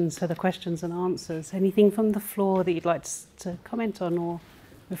questions for the questions and answers? Anything from the floor that you'd like to comment on or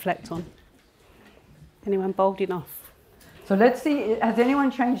reflect on? Anyone bold enough? So let's see, has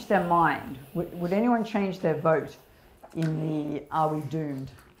anyone changed their mind? Would anyone change their vote in the Are We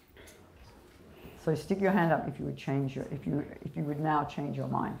Doomed? So stick your hand up if you would change your, if you would now change your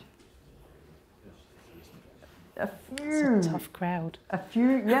mind. A few. It's a tough crowd. A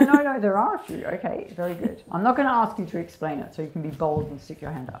few. Yeah, no, there are a few. Okay, very good. I'm not going to ask you to explain it, so you can be bold and stick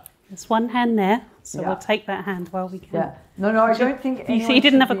your hand up. There's one hand there, so Yeah. we'll take that hand while we can. Yeah. No, I don't think. You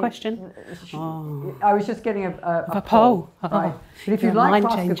didn't have a question? Oh. I was just getting a poll. Right. But if You're you'd a like to mind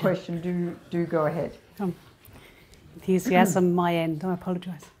ask a changer. question, do go ahead. Enthusiasm, my end. I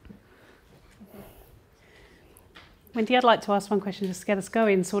apologise. Wendy, I'd like to ask one question just to get us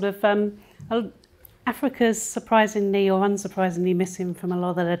going. Sort of, Africa's surprisingly or unsurprisingly missing from a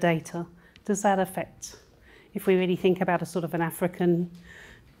lot of the data. Does that affect, if we really think about a sort of an African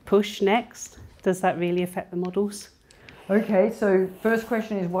push next, does that really affect the models? Okay, so first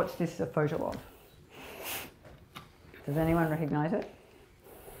question is, what's this a photo of? Does anyone recognise it?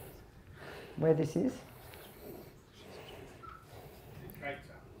 Where this is?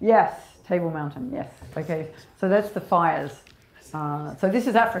 Yes, Table Mountain, yes. Okay, so that's the fires. So this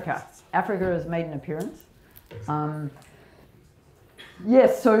is Africa. Africa has made an appearance.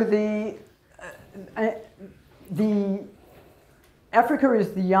 Yes, so the Africa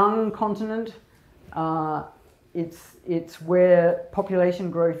is the young continent. It's where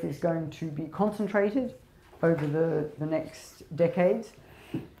population growth is going to be concentrated over the next decades.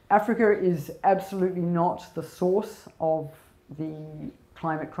 Africa is absolutely not the source of the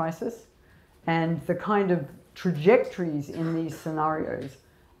climate crisis, and the kind of trajectories in these scenarios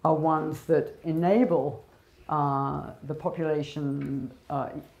are ones that enable the population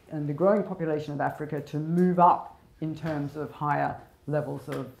and the growing population of Africa to move up in terms of higher levels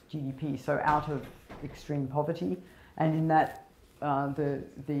of GDP, so out of extreme poverty. And in that,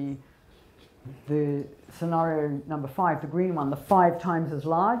 the scenario number 5, the green one, the 5 times as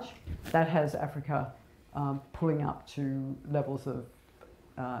large, that has Africa pulling up to levels of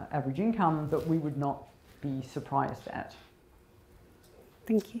average income that we would not be surprised at.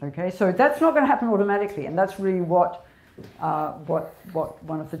 Thank you. Okay, so that's not going to happen automatically, and that's really what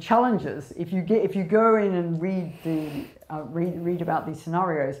one of the challenges. If you go in and read about these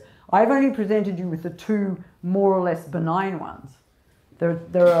scenarios, I've only presented you with the 2 more or less benign ones. There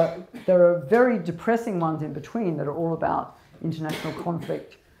are very depressing ones in between that are all about international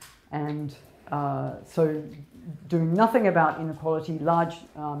conflict, and so doing nothing about inequality, large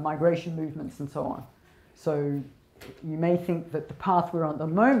migration movements, and so on. So you may think that the path we're on at the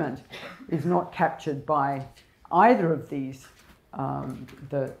moment is not captured by either of these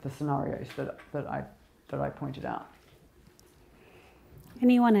the scenarios that I pointed out.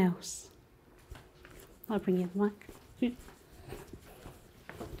 Anyone else? I'll bring you the mic.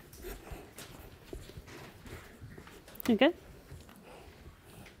 You good?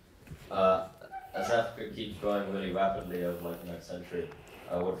 As Africa keeps growing really rapidly over like the next century,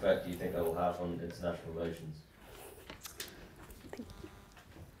 what effect do you think that will have on international relations?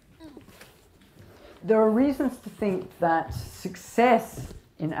 There are reasons to think that success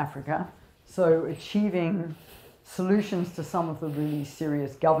in Africa, so achieving solutions to some of the really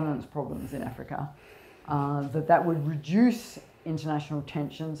serious governance problems in Africa, that would reduce international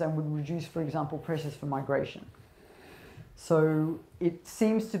tensions and would reduce, for example, pressures for migration. So it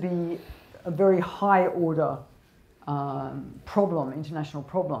seems to be a very high order problem, international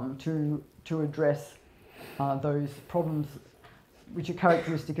problem, to address those problems which are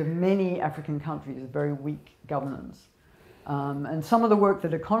characteristic of many African countries, is very weak governance. And some of the work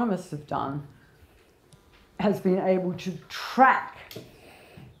that economists have done has been able to track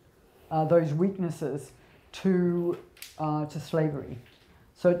those weaknesses to slavery.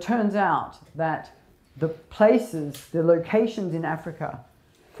 So it turns out that the places, the locations in Africa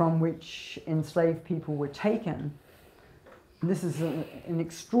from which enslaved people were taken, and this is an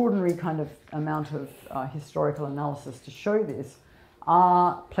extraordinary kind of amount of historical analysis to show this,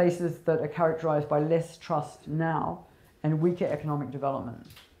 are places that are characterized by less trust now and weaker economic development.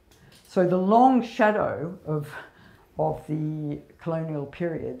 So the long shadow of the colonial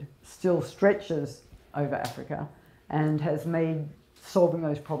period still stretches over Africa and has made solving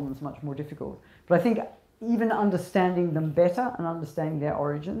those problems much more difficult. But I think even understanding them better and understanding their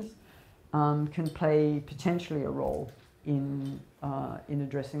origins can play potentially a role in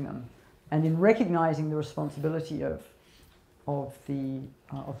addressing them, and in recognizing the responsibility of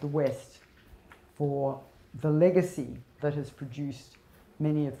the West for the legacy that has produced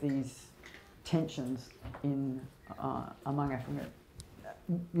many of these tensions among Africa,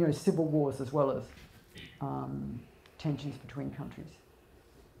 civil wars as well as tensions between countries.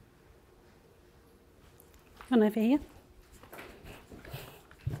 One over here.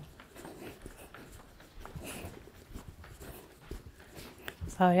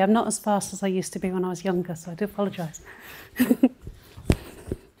 Sorry, I'm not as fast as I used to be when I was younger, so I do apologise. Thank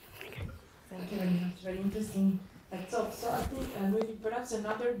you very much. Very interesting talk. So I think maybe perhaps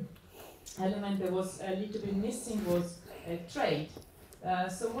another element that was a little bit missing was trade.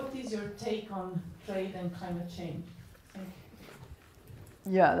 So what is your take on trade and climate change? Thank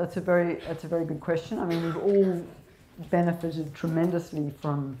you. Yeah, that's a very good question. I mean, we've all benefited tremendously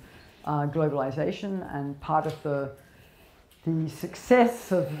from globalization, and part of the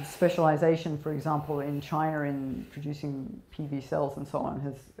success of specialization, for example, in China in producing PV cells and so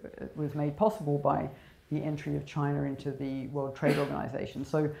on, was made possible by the entry of China into the World Trade Organization.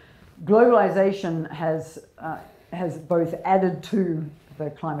 So globalization has both added to the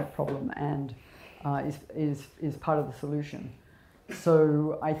climate problem and is part of the solution.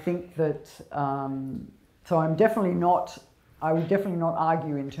 So I think that so I would definitely not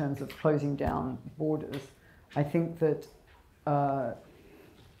argue in terms of closing down borders. I think that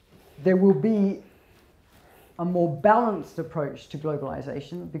there will be a more balanced approach to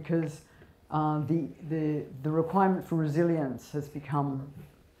globalization, because the requirement for resilience has become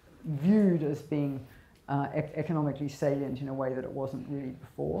viewed as being economically salient in a way that it wasn't really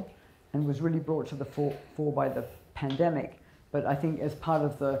before, and was really brought to the fore by the pandemic. But I think as part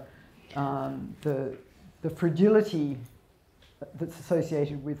of the fragility that's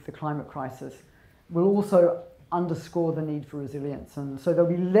associated with the climate crisis will also underscore the need for resilience, and so there'll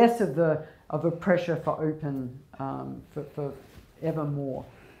be less of a pressure for open, for ever more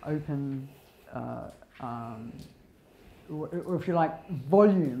open, or if you like,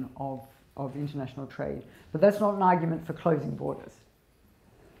 volume of international trade. But that's not an argument for closing borders.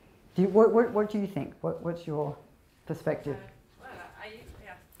 What do you think? What's your perspective?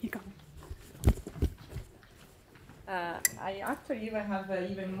 You go. I actually even have an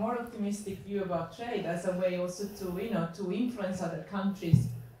even more optimistic view about trade as a way also to influence other countries.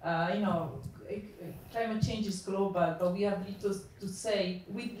 Climate change is global, but we have little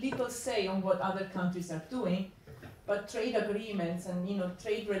say on what other countries are doing. But trade agreements and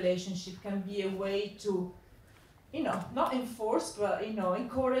trade relationship can be a way to not enforce, but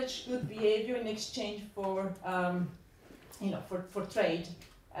encourage good behavior in exchange for for trade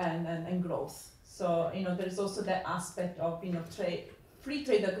and growth. So there's also that aspect of free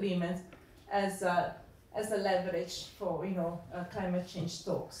trade agreements as a leverage for climate change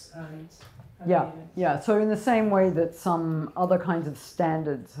talks and yeah. So in the same way that some other kinds of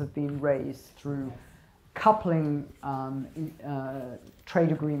standards have been raised through coupling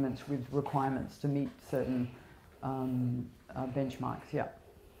trade agreements with requirements to meet certain benchmarks. Yeah,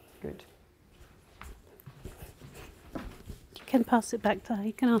 good. You can pass it back to her.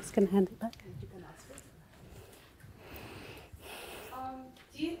 You can ask and hand it back.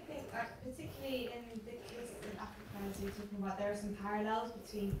 Do you think, particularly in the cases in Africa, as you're talking about, there are some parallels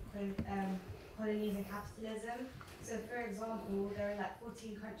between colonies and capitalism? So, for example, there are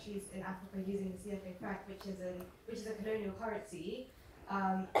 14 countries in Africa using the CFA franc, which is a colonial currency,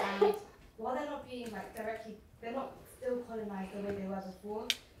 and while they're not being they're not still colonized the way they were before.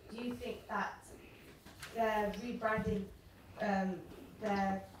 Do you think that they're rebranding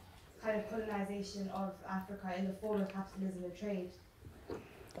their kind of colonization of Africa in the form of capitalism and trade?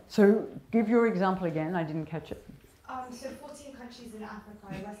 So give your example again, I didn't catch it. So 14 countries in Africa,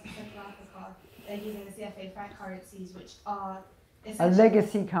 in West and Central Africa, they're using the CFA franc currencies, which are A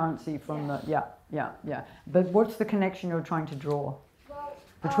legacy currency from the, yeah. But what's the connection you're trying to draw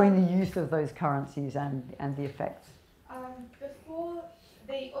between the use of those currencies and the effects? Before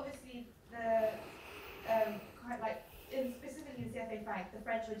they obviously specifically the CFA franc, the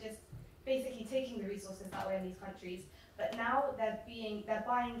French were just basically taking the resources that were in these countries, but now they're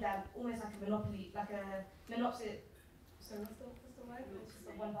buying them almost like a monopoly, so what's the word? It's just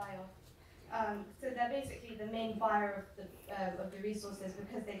the one buyer. So they're basically the main buyer of the resources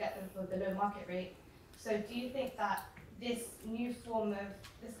because they get them for the low market rate. So do you think that this new form of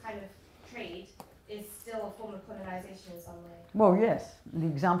this kind of trade is still a form of colonization in some way? Well, yes. The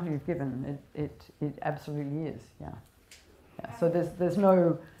example you've given, it absolutely is. Yeah. So there's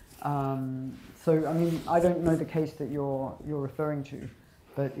no. So I mean, I don't know the case that you're referring to,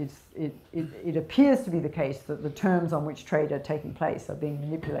 but it appears to be the case that the terms on which trade are taking place are being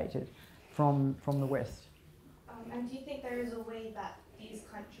manipulated from the West. And do you think there is a way that these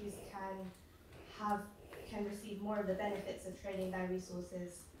countries can receive more of the benefits of trading their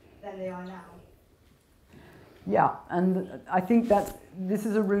resources than they are now? Yeah, and I think that this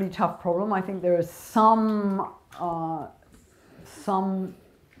is a really tough problem. I think there is some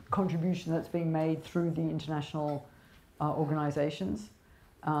contribution that's being made through the international organizations.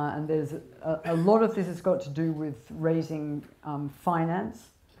 And there's a lot of this has got to do with raising finance,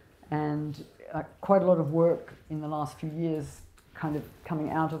 and quite a lot of work in the last few years kind of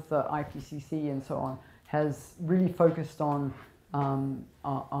coming out of the IPCC and so on has really focused on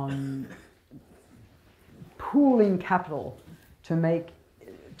pooling capital to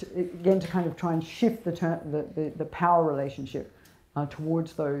kind of try and shift the power relationship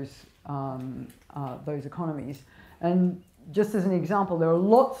towards those economies. And just as an example, there are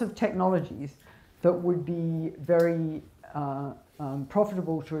lots of technologies that would be very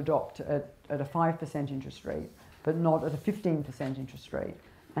profitable to adopt at a 5% interest rate, but not at a 15% interest rate.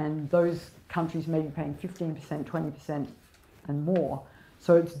 And those countries may be paying 15%, 20% and more.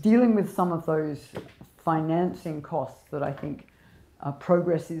 So it's dealing with some of those financing costs that I think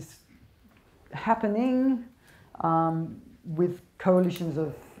progress is happening with coalitions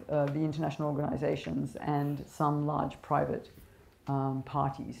of the international organizations and some large private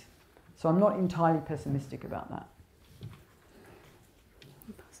parties. So I'm not entirely pessimistic about that.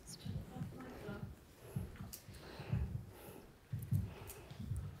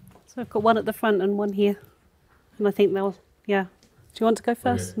 So I've got one at the front and one here. And I think they'll, yeah. Do you want to go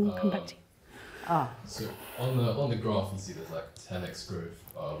first and come back to you? So on the graph, you see there's like 10x growth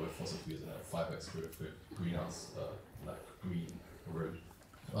with fossil fuels and 5x growth with greenhouse, like green road.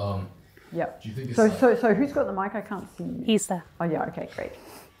 Yeah. Do you think it's so who's got the mic? I can't see. He's there. Oh yeah. Okay. Great.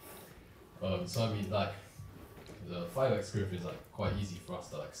 So I mean, like the 5x growth is like quite easy for us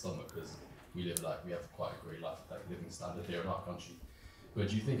to like stomach because we have quite a great life, like living standard here in our country. But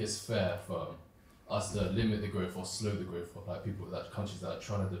do you think it's fair for us to limit the growth or slow the growth of like countries that are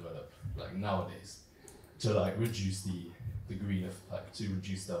trying to develop like nowadays to like reduce the green like to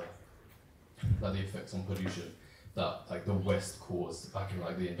reduce the effects on pollution that like the West caused back in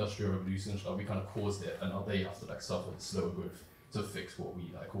like the Industrial Revolution? Like we kind of caused it, and now they have to like suffer slower growth to fix what we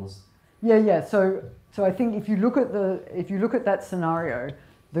like caused. Yeah. So I think if you look at that scenario,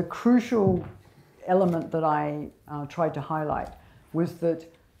 the crucial element that I tried to highlight was that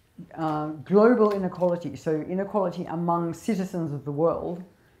global inequality, so inequality among citizens of the world,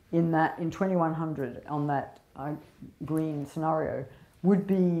 in 2100 on that green scenario, would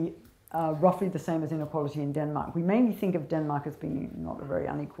be roughly the same as inequality in Denmark. We mainly think of Denmark as being not a very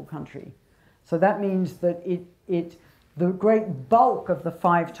unequal country. So that means that the great bulk of the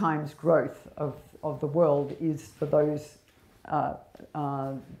 5 times growth of the world is for those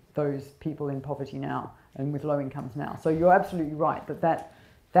people in poverty now and with low incomes now. So you're absolutely right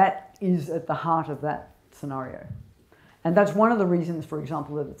that is at the heart of that scenario. And that's one of the reasons, for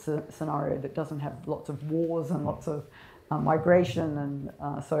example, that it's a scenario that doesn't have lots of wars and lots of migration, and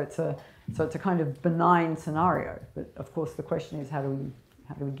so it's a kind of benign scenario. But of course, the question is how do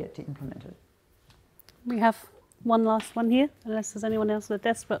we get to implement it? We have one last one here, unless there's anyone else with a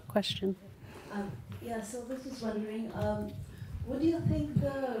desperate question. Yeah, so I was just wondering, what do you think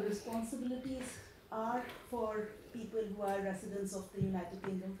the responsibilities are for people who are residents of the United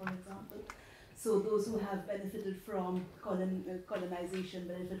Kingdom, for example? So those who have benefited from colonization,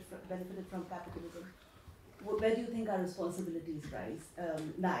 benefited from capitalism. Where do you think our responsibilities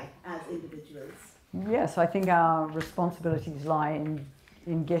lie as individuals? Yes, I think our responsibilities lie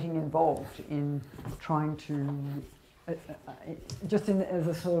in getting involved, in trying to, just as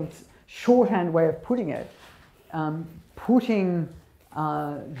a sort of shorthand way of putting it, putting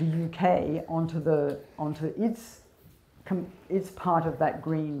the UK onto its it's part of that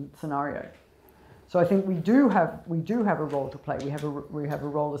green scenario. So I think we do have a role to play. We have a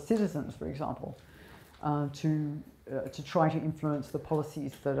role as citizens, for example, to try to influence the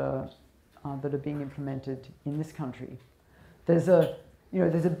policies that are being implemented in this country. There's a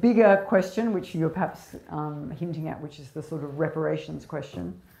bigger question which you're perhaps hinting at, which is the sort of reparations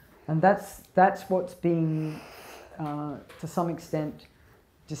question, and that's what's being to some extent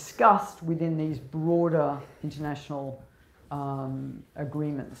discussed within these broader international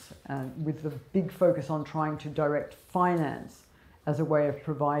agreements, with the big focus on trying to direct finance as a way of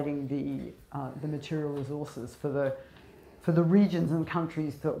providing the material resources for the regions and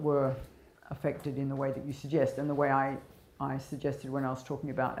countries that were affected in the way that you suggest, and the way I suggested when I was talking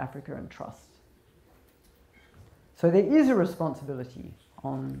about Africa and trust. So there is a responsibility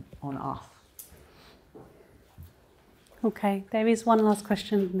on us. Okay, there is one last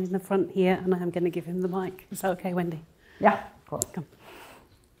question in the front here, and I am going to give him the mic. Is that okay, Wendy? Yeah, of course. Come.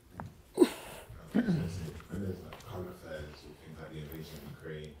 When there's like current affairs with things like the invasion of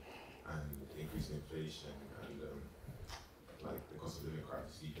Ukraine and the increase in inflation and like the cost of living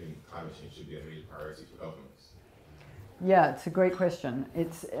crisis, do you think climate change should be a major priority for governments? Yeah, it's a great question.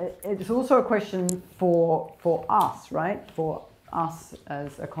 It's also a question for us, right? For us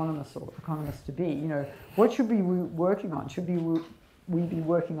as economists or economists to be. You know, what should we be working on? Should we be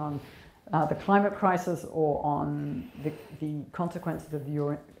working on the climate crisis or on the consequences of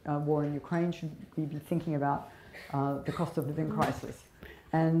the war in Ukraine? Should we be thinking about the cost of living crisis?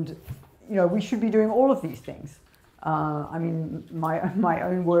 And you know, we should be doing all of these things. I mean, my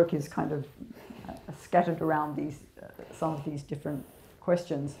own work is kind of scattered around some of these different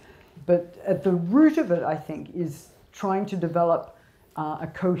questions, but at the root of it, I think, is trying to develop a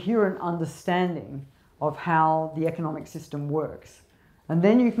coherent understanding of how the economic system works. And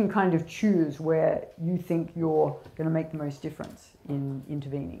then you can kind of choose where you think you're going to make the most difference in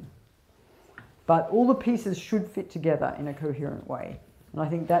intervening. But all the pieces should fit together in a coherent way. And I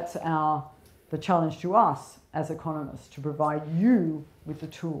think that's the challenge to us as economists, to provide you with the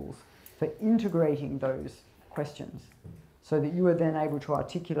tools for integrating those questions so that you are then able to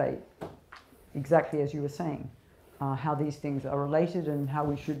articulate exactly as you were saying, how these things are related and how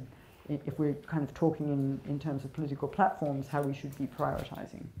we should, if we're kind of talking in terms of political platforms, how we should be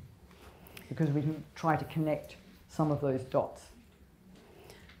prioritizing. Because we can try to connect some of those dots.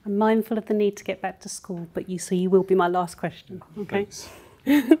 I'm mindful of the need to get back to school, but you will be my last question. Okay. Thanks.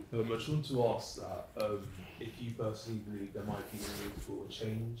 I just want to ask that if you personally believe there might be a need for a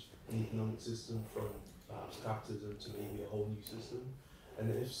change in the economic system from perhaps capitalism to maybe a whole new system, and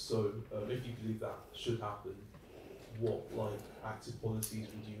if so, if you believe that should happen, what active policies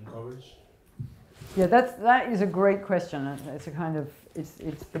would you encourage? Yeah, that is a great question. It's a kind of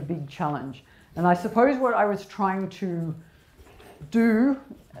it's the big challenge, and I suppose what I was trying to do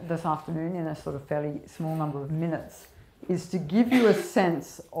this afternoon in a sort of fairly small number of minutes is to give you a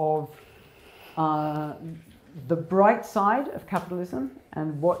sense of the bright side of capitalism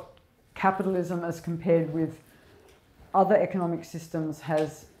and what capitalism as compared with other economic systems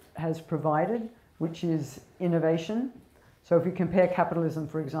has provided, which is innovation. So if we compare capitalism,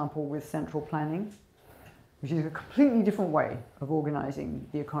 for example, with central planning, which is a completely different way of organizing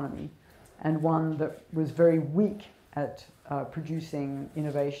the economy, and one that was very weak at producing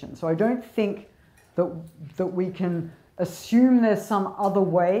innovation. So I don't think that we can assume there's some other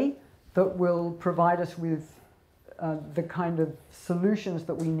way that will provide us with the kind of solutions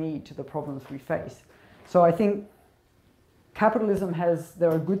that we need to the problems we face. So I think capitalism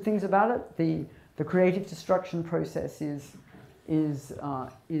there are good things about it. The creative destruction process is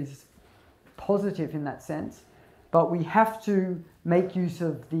positive in that sense, but we have to make use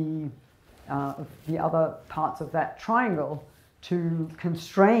of the other parts of that triangle to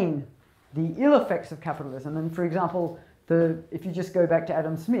constrain the ill effects of capitalism. And for example, if you just go back to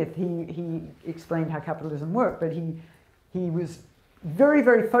Adam Smith, he explained how capitalism worked, but he was very,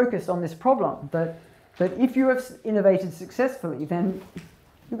 very focused on this problem that if you have innovated successfully, then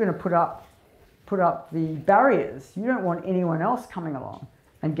you're going to put up the barriers. You don't want anyone else coming along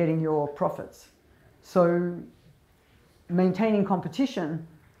and getting your profits. So maintaining competition,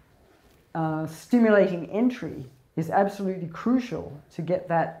 stimulating entry is absolutely crucial to get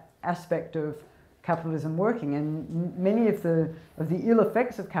that aspect of capitalism working. And many of the ill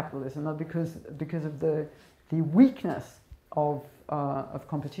effects of capitalism are because of the weakness of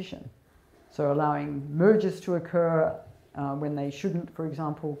competition. So allowing mergers to occur when they shouldn't, for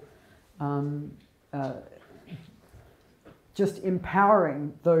example, just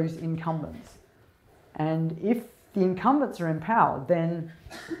empowering those incumbents. And if the incumbents are empowered, then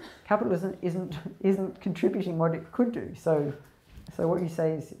capitalism isn't contributing what it could do. So what you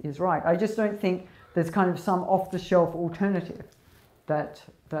say is right. I just don't think there's kind of some off-the-shelf alternative that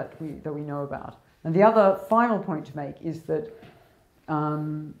we know about. And the other final point to make is that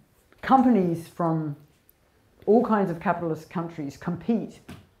companies from all kinds of capitalist countries compete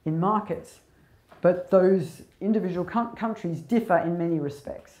in markets, but those individual countries differ in many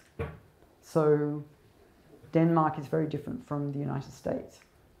respects. So Denmark is very different from the United States.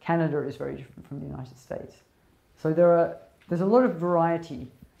 Canada is very different from the United States. So there's a lot of variety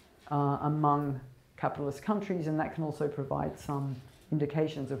among capitalist countries, and that can also provide some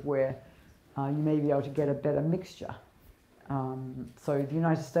indications of where you may be able to get a better mixture. So the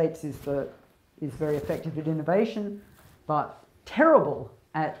United States is very effective at innovation, but terrible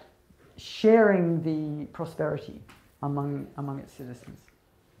at sharing the prosperity among its citizens.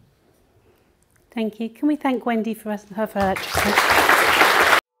 Thank you. Can we thank Wendy for her lecture?